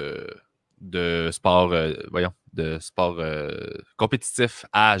 de sport, de sport compétitif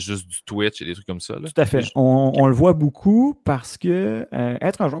à juste du Twitch et des trucs comme ça. Là. Tout à fait. On le voit beaucoup parce que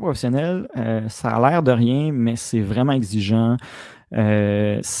être un joueur professionnel, ça a l'air de rien, mais c'est vraiment exigeant.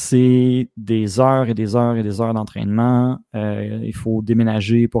 C'est des heures et des heures et des heures d'entraînement. Il faut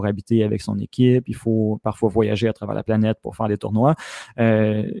déménager pour habiter avec son équipe. Il faut parfois voyager à travers la planète pour faire des tournois.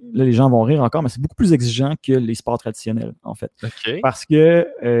 Là, les gens vont rire encore, mais c'est beaucoup plus exigeant que les sports traditionnels, en fait. Okay. Parce que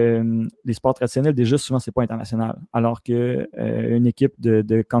les sports traditionnels, déjà, souvent, c'est pas international. Alors que une équipe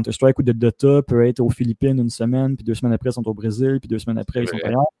de Counter-Strike ou de Dota peut être aux Philippines une semaine, puis 2 semaines après, ils sont au Brésil, puis 2 semaines après, ils sont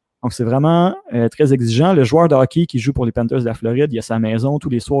ailleurs. Donc, c'est vraiment très exigeant. Le joueur de hockey qui joue pour les Panthers de la Floride, il a sa maison. Tous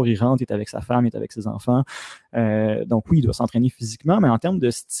les soirs, il rentre, il est avec sa femme, il est avec ses enfants. Donc, oui, il doit s'entraîner physiquement, mais en termes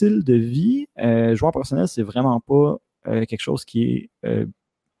de style de vie, joueur professionnel, c'est vraiment pas quelque chose qui est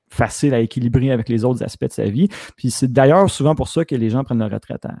facile à équilibrer avec les autres aspects de sa vie. Puis c'est d'ailleurs souvent pour ça que les gens prennent leur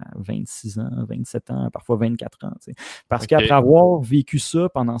retraite à 26 ans, 27 ans, parfois 24 ans. T'sais. Parce qu'après avoir vécu ça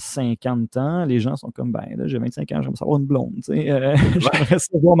pendant 50 ans, les gens sont comme, ben là, j'ai 25 ans, j'aimerais savoir une blonde. J'aimerais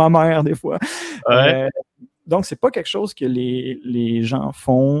savoir ma mère des fois. Donc, c'est pas quelque chose que les gens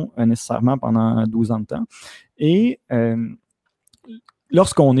font nécessairement pendant 12 ans de temps. Et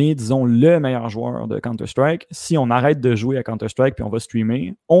lorsqu'on est, disons, le meilleur joueur de Counter-Strike, si on arrête de jouer à Counter-Strike puis on va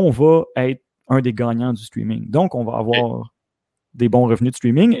streamer, on va être un des gagnants du streaming. Donc, on va avoir des bons revenus de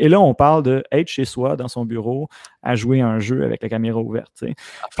streaming. Et là, on parle d'être chez soi, dans son bureau, à jouer à un jeu avec la caméra ouverte. T'sais.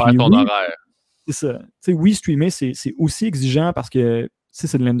 À faire ton horaire. C'est ça. T'sais, oui, streamer, c'est aussi exigeant parce que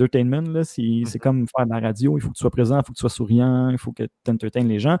c'est de l'entertainment, là. C'est comme faire de la radio. Il faut que tu sois présent, il faut que tu sois souriant, il faut que tu entertaines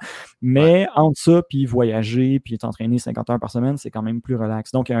les gens. Mais entre ça, puis voyager, puis t'entraîner 50 heures par semaine, c'est quand même plus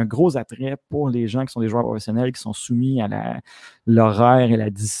relax. Donc, il y a un gros attrait pour les gens qui sont des joueurs professionnels, qui sont soumis à l'horaire et la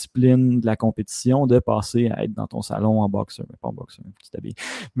discipline de la compétition, de passer à être dans ton salon en boxeur. Pas en boxeur, petit habillé,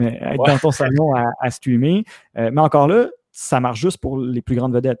 mais être dans ton salon à streamer. Mais encore là, ça marche juste pour les plus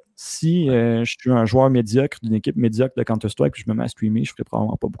grandes vedettes. Si je suis un joueur médiocre d'une équipe médiocre de Counter-Strike puis je me mets à streamer, je ne ferai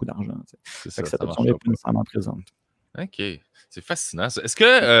probablement pas beaucoup d'argent. Cette option n'est pas nécessairement présente. OK. C'est fascinant. Est-ce qu'il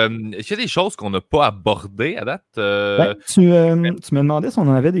y a des choses qu'on n'a pas abordées à date? Tu me demandais si on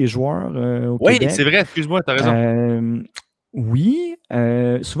en avait des joueurs au Québec. Oui, c'est vrai. Excuse-moi, tu as raison. Oui.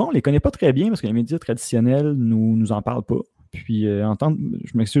 Souvent, on ne les connaît pas très bien parce que les médias traditionnels nous en parlent pas. Puis,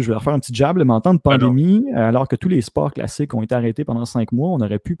 je m'excuse, je vais leur faire un petit jab, mais en temps de pandémie, alors que tous les sports classiques ont été arrêtés pendant 5 mois, on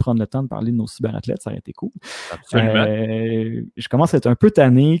aurait pu prendre le temps de parler de nos cyberathlètes, ça aurait été cool. Absolument. Je commence à être un peu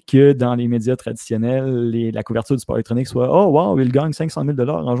tanné que dans les médias traditionnels, la couverture du sport électronique soit « Oh, wow, il gagne 500 000 $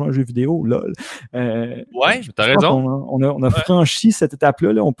 en jouant à un jeu vidéo, lol. » Ouais, t'as raison. On a franchi cette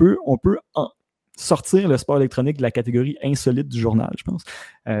étape-là. Là. On peut sortir le sport électronique de la catégorie insolite du journal, je pense.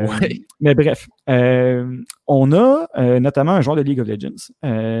 Mais bref, on a notamment un joueur de League of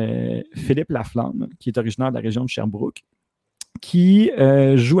Legends, Philippe Laflamme, qui est originaire de la région de Sherbrooke, qui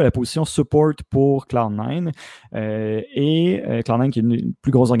joue à la position support pour Cloud9. Et Cloud9, qui est une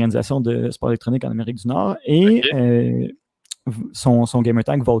plus grosse organisation de sport électronique en Amérique du Nord. Et son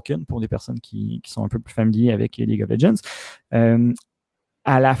gamertag Vulcan, pour les personnes qui sont un peu plus familiers avec League of Legends.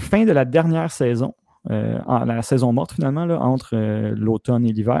 À la fin de la dernière saison, la saison morte finalement, là, entre l'automne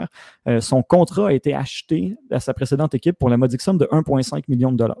et l'hiver, son contrat a été acheté à sa précédente équipe pour la modique somme de 1,5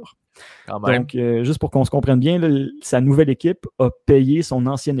 million de dollars. Donc, juste pour qu'on se comprenne bien, là, sa nouvelle équipe a payé son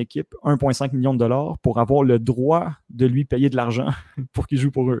ancienne équipe 1,5 million de dollars pour avoir le droit de lui payer de l'argent pour qu'il joue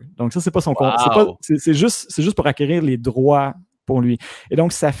pour eux. Donc, ça, c'est pas son contrat. C'est juste pour acquérir les droits pour lui. Et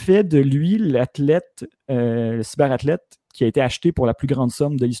donc, ça fait de lui l'athlète, le cyberathlète qui a été acheté pour la plus grande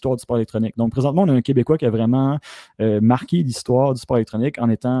somme de l'histoire du sport électronique. Donc, présentement, on a un Québécois qui a vraiment marqué l'histoire du sport électronique en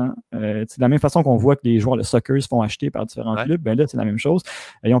étant... de la même façon qu'on voit que les joueurs de soccer se font acheter par différents clubs, ben là, c'est la même chose.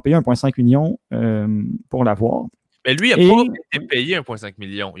 Ils ont payé 1,5 million pour l'avoir. Mais lui, il n'a pas été payé 1,5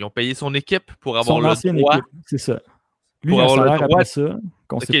 million. Ils ont payé son équipe pour avoir le droit. Équipe, c'est ça. Lui, il a un salaire après ça.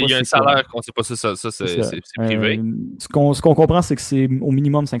 Il y a un salaire qu'on ne sait pas ça c'est privé. Ce qu'on comprend, c'est que c'est au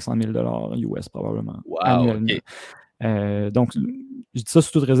minimum 500 000 $ US, probablement. Wow, OK. Donc, je dis ça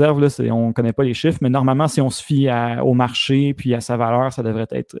sous toute réserve, là, on ne connaît pas les chiffres, mais normalement, si on se fie au marché puis à sa valeur, ça devrait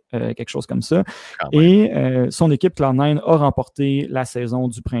être quelque chose comme ça. Et son équipe, Cloud9, a remporté la saison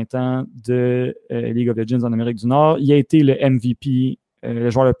du printemps de League of Legends en Amérique du Nord. Il a été le MVP,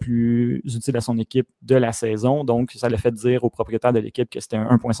 le joueur le plus utile à son équipe de la saison. Donc, ça l'a fait dire au propriétaire de l'équipe que c'était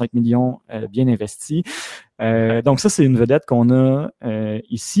un 1,5 million bien investi. Donc, ça, c'est une vedette qu'on a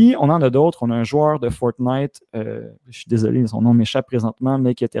ici. On en a d'autres. On a un joueur de Fortnite, je suis désolé, son nom m'échappe présentement,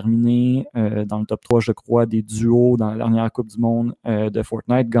 mais qui a terminé dans le top 3, je crois, des duos dans la dernière Coupe du Monde de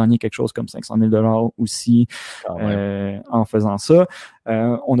Fortnite, gagné quelque chose comme 500 000 $ aussi en faisant ça.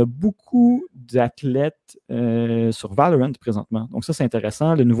 On a beaucoup d'athlètes sur Valorant présentement. Donc, ça, c'est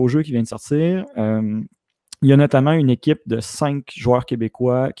intéressant. Le nouveau jeu qui vient de sortir... il y a notamment une équipe de 5 joueurs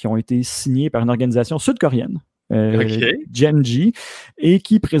québécois qui ont été signés par une organisation sud-coréenne, Gen.G, et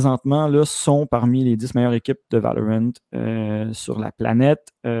qui présentement là, sont parmi les 10 meilleures équipes de Valorant sur la planète.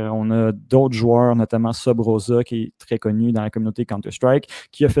 On a d'autres joueurs, notamment Subrosa, qui est très connu dans la communauté Counter-Strike,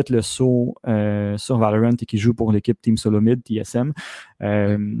 qui a fait le saut sur Valorant et qui joue pour l'équipe Team Solomid, TSM.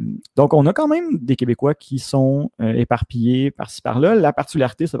 Donc, on a quand même des Québécois qui sont éparpillés par-ci par-là. La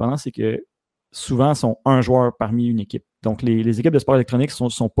particularité, cependant, c'est que souvent sont un joueur parmi une équipe. Donc, les équipes de sport électronique ne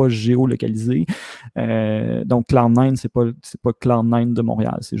sont pas géolocalisées. Donc, Cloud9, c'est pas Cloud9 de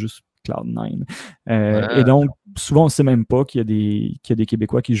Montréal, c'est juste Cloud9. Et donc, souvent, on ne sait même pas qu'il y a des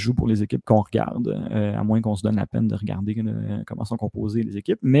Québécois qui jouent pour les équipes qu'on regarde, à moins qu'on se donne la peine de regarder comment sont composées les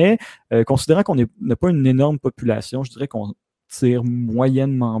équipes. Mais considérant qu'on n'a pas une énorme population, je dirais qu'on tire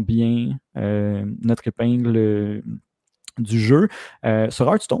moyennement bien notre épingle du jeu. Sur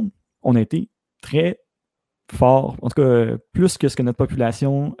Hearthstone, on a été très fort, en tout cas plus que ce que notre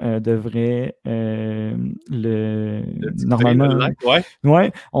population devrait normalement.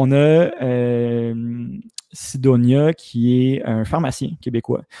 Ouais, on a Sidonia, qui est un pharmacien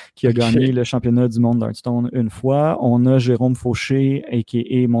québécois, qui a gagné le championnat du monde d'Hearthstone une fois. On a Jérôme Fauché,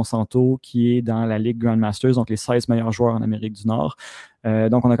 a.k.a. Monsanto, qui est dans la Ligue Grandmasters, donc les 16 meilleurs joueurs en Amérique du Nord.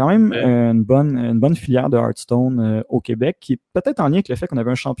 Donc, on a quand même une bonne filière de Hearthstone au Québec, qui est peut-être en lien avec le fait qu'on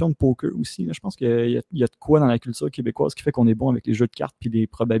avait un champion de poker aussi. Là. Je pense qu'il y a de quoi dans la culture québécoise qui fait qu'on est bon avec les jeux de cartes puis les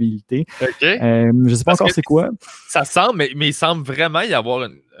probabilités. Je ne sais pas encore c'est quoi. Ça semble, mais il semble vraiment y avoir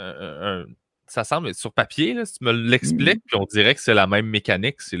ça semble sur papier, là, si tu me l'expliques, puis on dirait que c'est la même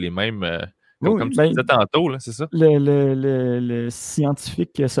mécanique, c'est les mêmes... Comme tu disais tantôt, là, c'est ça? Le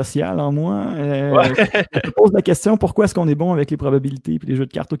scientifique social en moi je me pose la question, pourquoi est-ce qu'on est bon avec les probabilités et les jeux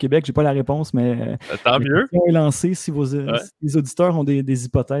de cartes au Québec? J'ai pas la réponse, mais tant mieux. Est lancé, si les auditeurs ont des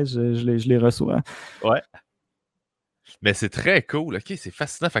hypothèses, je les reçois. Ouais. Mais c'est très cool, OK, c'est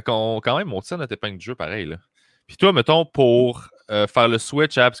fascinant. Fait qu'on quand même, on tire notre épingle de jeu pareil, là. Puis toi, mettons, pour faire le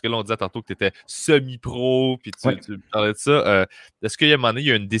switch, parce que là, on disait tantôt que tu étais semi-pro, puis tu parlais de ça. Est-ce qu'il y a un moment donné, il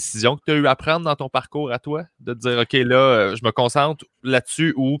y a une décision que tu as eu à prendre dans ton parcours à toi, de te dire, OK, là, je me concentre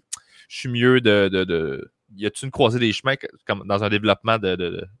là-dessus ou je suis mieux Y a-t-il une croisée des chemins comme dans un développement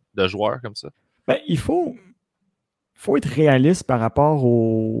de joueurs comme ça? Ben, il faut être réaliste par rapport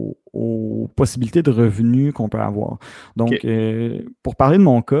aux possibilités de revenus qu'on peut avoir. Donc, pour parler de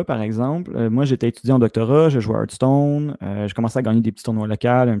mon cas, par exemple, moi, j'étais étudiant en doctorat, j'ai joué à Hearthstone, j'ai commencé à gagner des petits tournois locaux,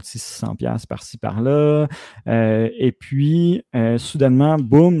 un petit 600$ par-ci, par-là. Et puis, soudainement,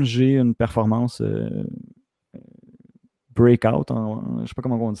 boum, j'ai une performance breakout, je ne sais pas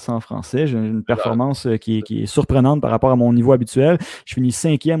comment on dit ça en français, j'ai une performance qui est surprenante par rapport à mon niveau habituel. Je finis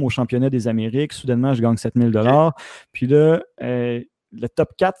 5e au championnat des Amériques, soudainement je gagne 7 000 $. Puis là, le top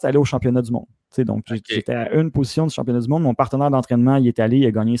 4, c'est allé au championnat du monde. Donc, j'étais à une position du championnat du monde. Mon partenaire d'entraînement, il est allé, il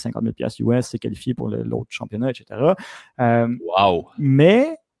a gagné 50 000 US, s'est qualifié pour l'autre championnat, etc. Wow!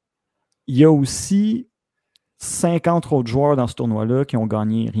 Mais il y a aussi 50 autres joueurs dans ce tournoi-là qui ont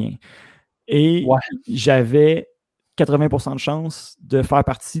gagné rien. Et j'avais 80% de chance de faire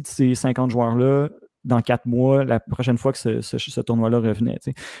partie de ces 50 joueurs-là dans 4 mois, la prochaine fois que ce tournoi-là revenait.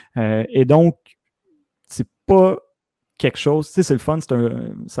 Et donc, c'est pas quelque chose, c'est le fun,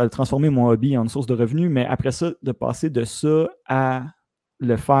 ça a transformé mon hobby en une source de revenus, mais après ça, de passer de ça à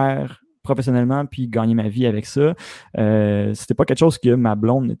le faire professionnellement puis gagner ma vie avec ça, c'était pas quelque chose que ma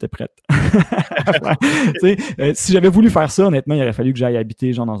blonde n'était prête à faire. Si j'avais voulu faire ça, honnêtement, il aurait fallu que j'aille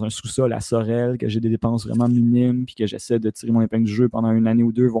habiter genre dans un sous-sol à Sorel, que j'ai des dépenses vraiment minimes, puis que j'essaie de tirer mon épingle du jeu pendant une année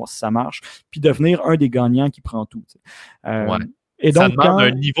ou deux, voir si ça marche, puis devenir un des gagnants qui prend tout. Et donc, ça demande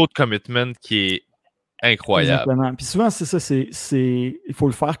un niveau de commitment qui est incroyable. Exactement. Puis souvent, c'est ça, il faut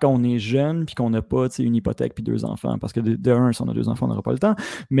le faire quand on est jeune puis qu'on n'a pas une hypothèque puis 2 enfants. Parce que de un, si on a 2 enfants, on n'aura pas le temps.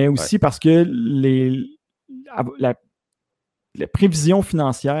 Mais aussi parce que la prévision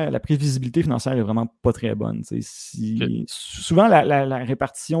financière, la prévisibilité financière est vraiment pas très bonne. Souvent, la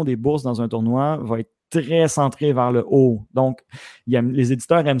répartition des bourses dans un tournoi va être très centré vers le haut. Donc, les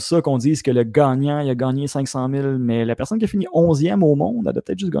éditeurs aiment ça qu'on dise que le gagnant, il a gagné 500 000, mais la personne qui a fini 11e au monde, elle a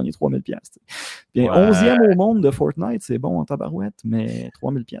peut-être juste gagné 3 000 piastres. Puis 11e au monde de Fortnite, c'est bon en tabarouette, mais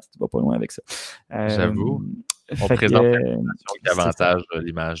 3 000 piastres, tu vas pas loin avec ça. J'avoue. On présente davantage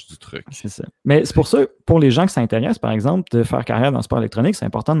l'image du truc. C'est ça. Mais c'est pour ça, pour les gens qui s'intéressent, par exemple, de faire carrière dans le sport électronique, c'est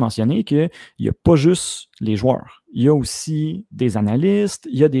important de mentionner qu'il n'y a pas juste les joueurs. Il y a aussi des analystes,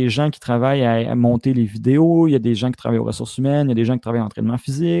 il y a des gens qui travaillent à monter les vidéos, il y a des gens qui travaillent aux ressources humaines, il y a des gens qui travaillent en entraînement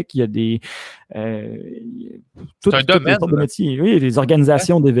physique, il y a des... c'est un domaine. De métiers. Oui, il y a des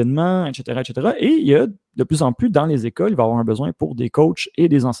organisations d'événements, etc., etc. Et il y a de plus en plus dans les écoles, il va y avoir un besoin pour des coachs et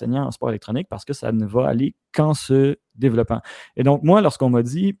des enseignants en sport électronique parce que ça ne va aller qu'en se développant. Et donc, moi, lorsqu'on m'a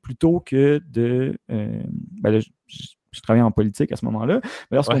dit, plutôt que de... je travaillais en politique à ce moment-là,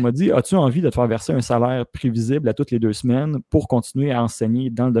 mais lorsqu'on m'a dit, as-tu envie de te faire verser un salaire prévisible à toutes les 2 semaines pour continuer à enseigner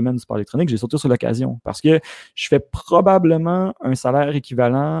dans le domaine du sport électronique, j'ai sauté sur l'occasion parce que je fais probablement un salaire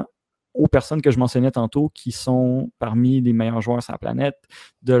équivalent aux personnes que je mentionnais tantôt qui sont parmi les meilleurs joueurs sur la planète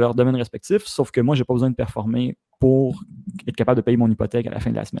de leur domaine respectif, sauf que moi, j'ai pas besoin de performer pour être capable de payer mon hypothèque à la fin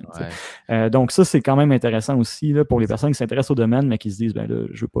de la semaine. Donc ça, c'est quand même intéressant aussi là, pour les personnes qui s'intéressent au domaine, mais qui se disent, ben là,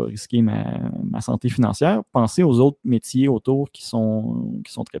 je veux pas risquer ma santé financière. Pensez aux autres métiers autour qui sont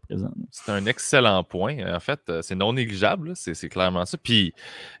très présents. C'est un excellent point. En fait, c'est non négligeable. C'est clairement ça. Puis,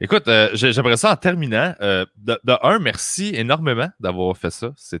 écoute, j'aimerais ça en terminant. De un, merci énormément d'avoir fait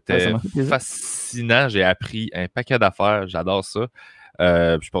ça. C'était fascinant. J'ai appris un paquet d'affaires. J'adore ça.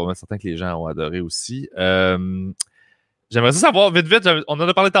 Je suis pas vraiment certain que les gens ont adoré aussi. J'aimerais ça savoir, vite, on en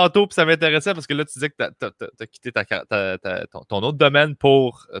a parlé tantôt, puis ça m'intéressait parce que là, tu disais que tu as quitté ton autre domaine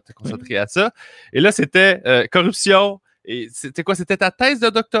pour te concentrer à ça. Et là, c'était corruption. Et c'était quoi? C'était ta thèse de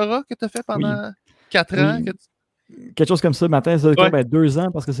doctorat que tu as fait pendant 4 ans? Quelque chose comme ça. Ma thèse de doctorat, 2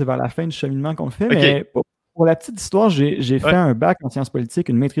 ans parce que c'est vers la fin du cheminement qu'on le fait. Mais pour la petite histoire, j'ai fait un bac en sciences politiques,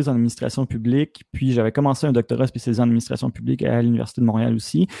 une maîtrise en administration publique, puis j'avais commencé un doctorat spécialisé en administration publique à l'Université de Montréal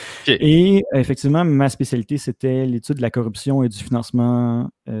aussi. Et effectivement, ma spécialité, c'était l'étude de la corruption et du financement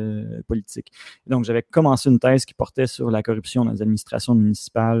politique. Donc, j'avais commencé une thèse qui portait sur la corruption dans les administrations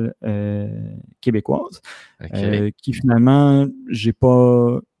municipales québécoises, qui finalement, j'ai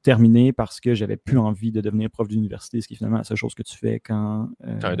pas terminé parce que j'avais plus envie de devenir prof d'université, ce qui est finalement la seule chose que tu fais quand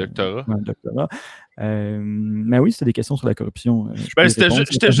tu as un doctorat. Mais oui, c'était des questions sur la corruption.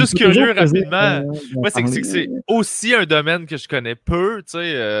 J'étais juste curieux rapidement. Moi, c'est que c'est aussi un domaine que je connais peu, tu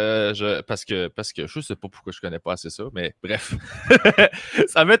sais, parce que je sais pas pourquoi je connais pas assez ça, mais bref.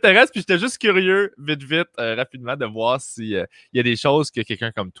 Ça m'intéresse, puis j'étais juste curieux, vite, rapidement, de voir s'il y a des choses que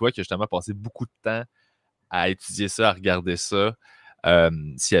quelqu'un comme toi, qui a justement passé beaucoup de temps à étudier ça, à regarder ça,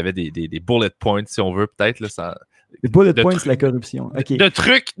 s'il y avait des bullet points, si on veut, peut-être. Les bullet points, c'est la corruption. De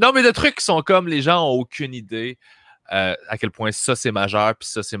trucs qui sont comme les gens n'ont aucune idée à quel point ça, c'est majeur, puis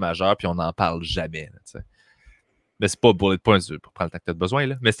ça, c'est majeur, puis on n'en parle jamais. Là, mais c'est pas bullet points pour prendre le temps que tu as besoin.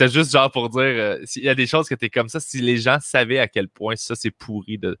 Là. Mais c'était juste genre pour dire, s'il y a des choses que tu es comme ça, si les gens savaient à quel point ça, c'est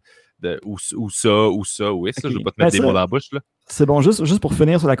pourri ou ça, oui, ça, je ne veux pas te mettre des mots dans la bouche. Là. C'est bon, juste pour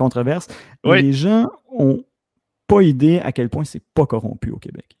finir sur la controverse, les gens ont pas idée à quel point c'est pas corrompu au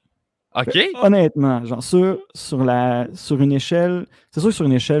Québec. OK. Honnêtement, genre sur une échelle, c'est sûr que sur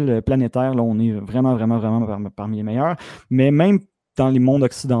une échelle planétaire, là, on est vraiment, vraiment, vraiment parmi les meilleurs, mais même dans les mondes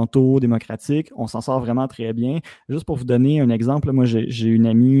occidentaux démocratiques, on s'en sort vraiment très bien. Juste pour vous donner un exemple, moi, j'ai une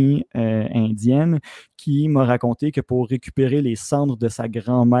amie indienne qui m'a raconté que pour récupérer les cendres de sa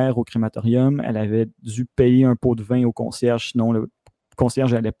grand-mère au crématorium, elle avait dû payer un pot de vin au concierge, sinon le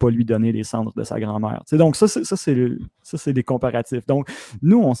concierge n'allait pas lui donner les cendres de sa grand-mère. Donc, ça, c'est des comparatifs. Donc,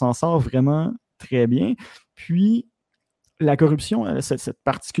 nous, on s'en sort vraiment très bien. Puis, la corruption, cette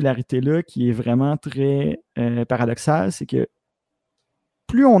particularité-là qui est vraiment très paradoxale, c'est que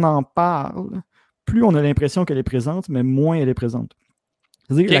plus on en parle, plus on a l'impression qu'elle est présente, mais moins elle est présente.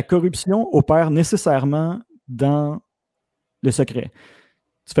 C'est-à-dire que la corruption opère nécessairement dans le secret.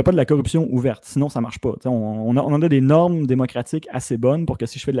 Tu ne fais pas de la corruption ouverte, sinon ça ne marche pas. On a des normes démocratiques assez bonnes pour que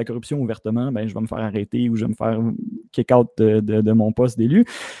si je fais de la corruption ouvertement, ben, je vais me faire arrêter ou je vais me faire kick-out de mon poste d'élu.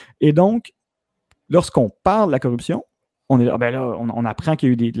 Et donc, lorsqu'on parle de la corruption, on apprend qu'il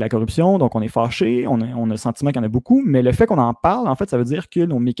y a eu de la corruption, donc on est fâché, on a le sentiment qu'il y en a beaucoup, mais le fait qu'on en parle, en fait, ça veut dire que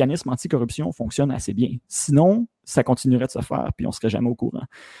nos mécanismes anticorruption fonctionnent assez bien. Sinon, ça continuerait de se faire, puis on ne serait jamais au courant.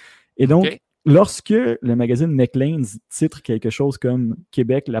 Et donc, lorsque le magazine Maclean's titre quelque chose comme «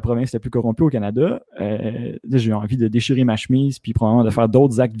 Québec, la province la plus corrompue au Canada », j'ai eu envie de déchirer ma chemise puis probablement de faire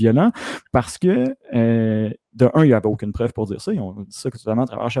d'autres actes violents parce que, de un, il n'y avait aucune preuve pour dire ça, ils ont dit ça totalement à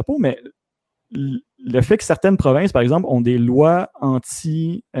travers le chapeau, mais le fait que certaines provinces, par exemple, ont des lois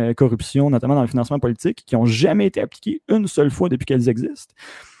anti-corruption, notamment dans le financement politique, qui n'ont jamais été appliquées une seule fois depuis qu'elles existent,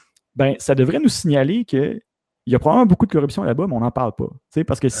 ben, ça devrait nous signaler qu'il y a probablement beaucoup de corruption là-bas, mais on n'en parle pas.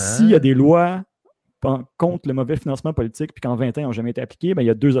 Parce que s'il y a des lois contre le mauvais financement politique puis qu'en 20 ans, ils n'ont jamais été appliquées, ben, il y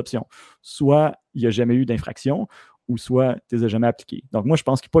a deux options. Soit il n'y a jamais eu d'infraction, ou soit tu les as jamais appliqués. Donc, moi, je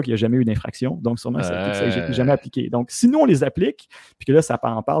pense pas qu'il n'y a jamais eu d'infraction. Donc, sûrement, ça n'a jamais appliqué. Donc, si nous, on les applique, puis que là, ça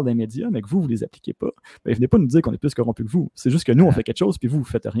en parle des médias, mais que vous ne les appliquez pas, ben, venez pas nous dire qu'on est plus corrompu que vous. C'est juste que nous, on fait quelque chose, puis vous ne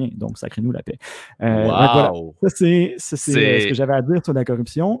faites rien. Donc, sacrez-nous la paix. Voilà. Ça, c'est ce que j'avais à dire sur la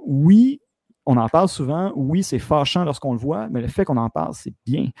corruption. Oui, on en parle souvent. Oui, c'est fâchant lorsqu'on le voit, mais le fait qu'on en parle, c'est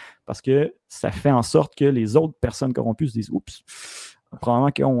bien parce que ça fait en sorte que les autres personnes corrompues se disent « Oups,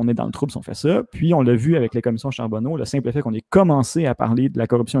 probablement qu'on est dans le trouble si on fait ça. » Puis, on l'a vu avec les commissions Charbonneau, le simple fait qu'on ait commencé à parler de la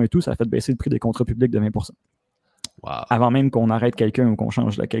corruption et tout, ça a fait baisser le prix des contrats publics de 20%. Wow. Avant même qu'on arrête quelqu'un ou qu'on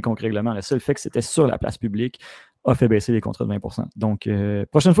change de quelconque règlement, le seul fait que c'était sur la place publique a fait baisser les contrats de 20%. Donc,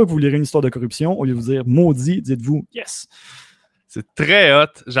 prochaine fois que vous lirez une histoire de corruption, au lieu de vous dire « maudit », dites-vous « yes ». C'est très hot.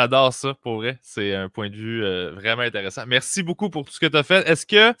 J'adore ça, pour vrai. C'est un point de vue vraiment intéressant. Merci beaucoup pour tout ce que tu as fait. Est-ce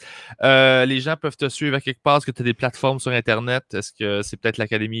que les gens peuvent te suivre à quelque part? Est-ce que tu as des plateformes sur Internet? Est-ce que c'est peut-être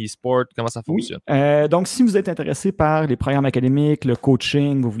l'Académie eSport? Comment ça fonctionne? Oui. Donc, si vous êtes intéressé par les programmes académiques, le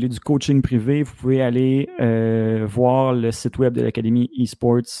coaching, vous voulez du coaching privé, vous pouvez aller voir le site web de l'Académie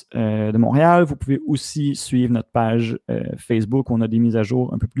eSports de Montréal. Vous pouvez aussi suivre notre page Facebook où on a des mises à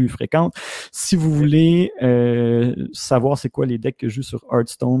jour un peu plus fréquentes. Si vous voulez savoir c'est quoi les decks que je joue sur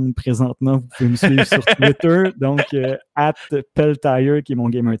Hearthstone présentement, vous pouvez me suivre sur Twitter, donc @Peltire qui est mon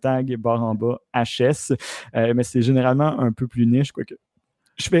gamer tag, barre en bas HS, mais c'est généralement un peu plus niche, quoique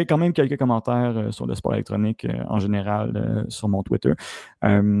je fais quand même quelques commentaires sur le sport électronique en général sur mon Twitter.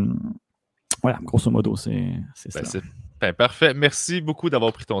 Voilà, grosso modo, c'est ça. Parfait. Merci beaucoup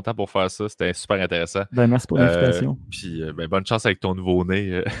d'avoir pris ton temps pour faire ça. C'était super intéressant. Merci pour l'invitation. Puis bonne chance avec ton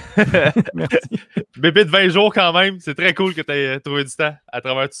nouveau-né. Merci. Bébé de 20 jours quand même. C'est très cool que tu aies trouvé du temps à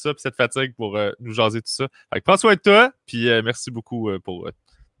travers tout ça puis cette fatigue pour nous jaser tout ça. Fait que prends soin de toi. Puis merci beaucoup pour...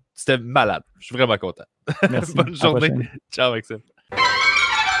 C'était malade. Je suis vraiment content. Merci. Bonne journée. Ciao, Maxime.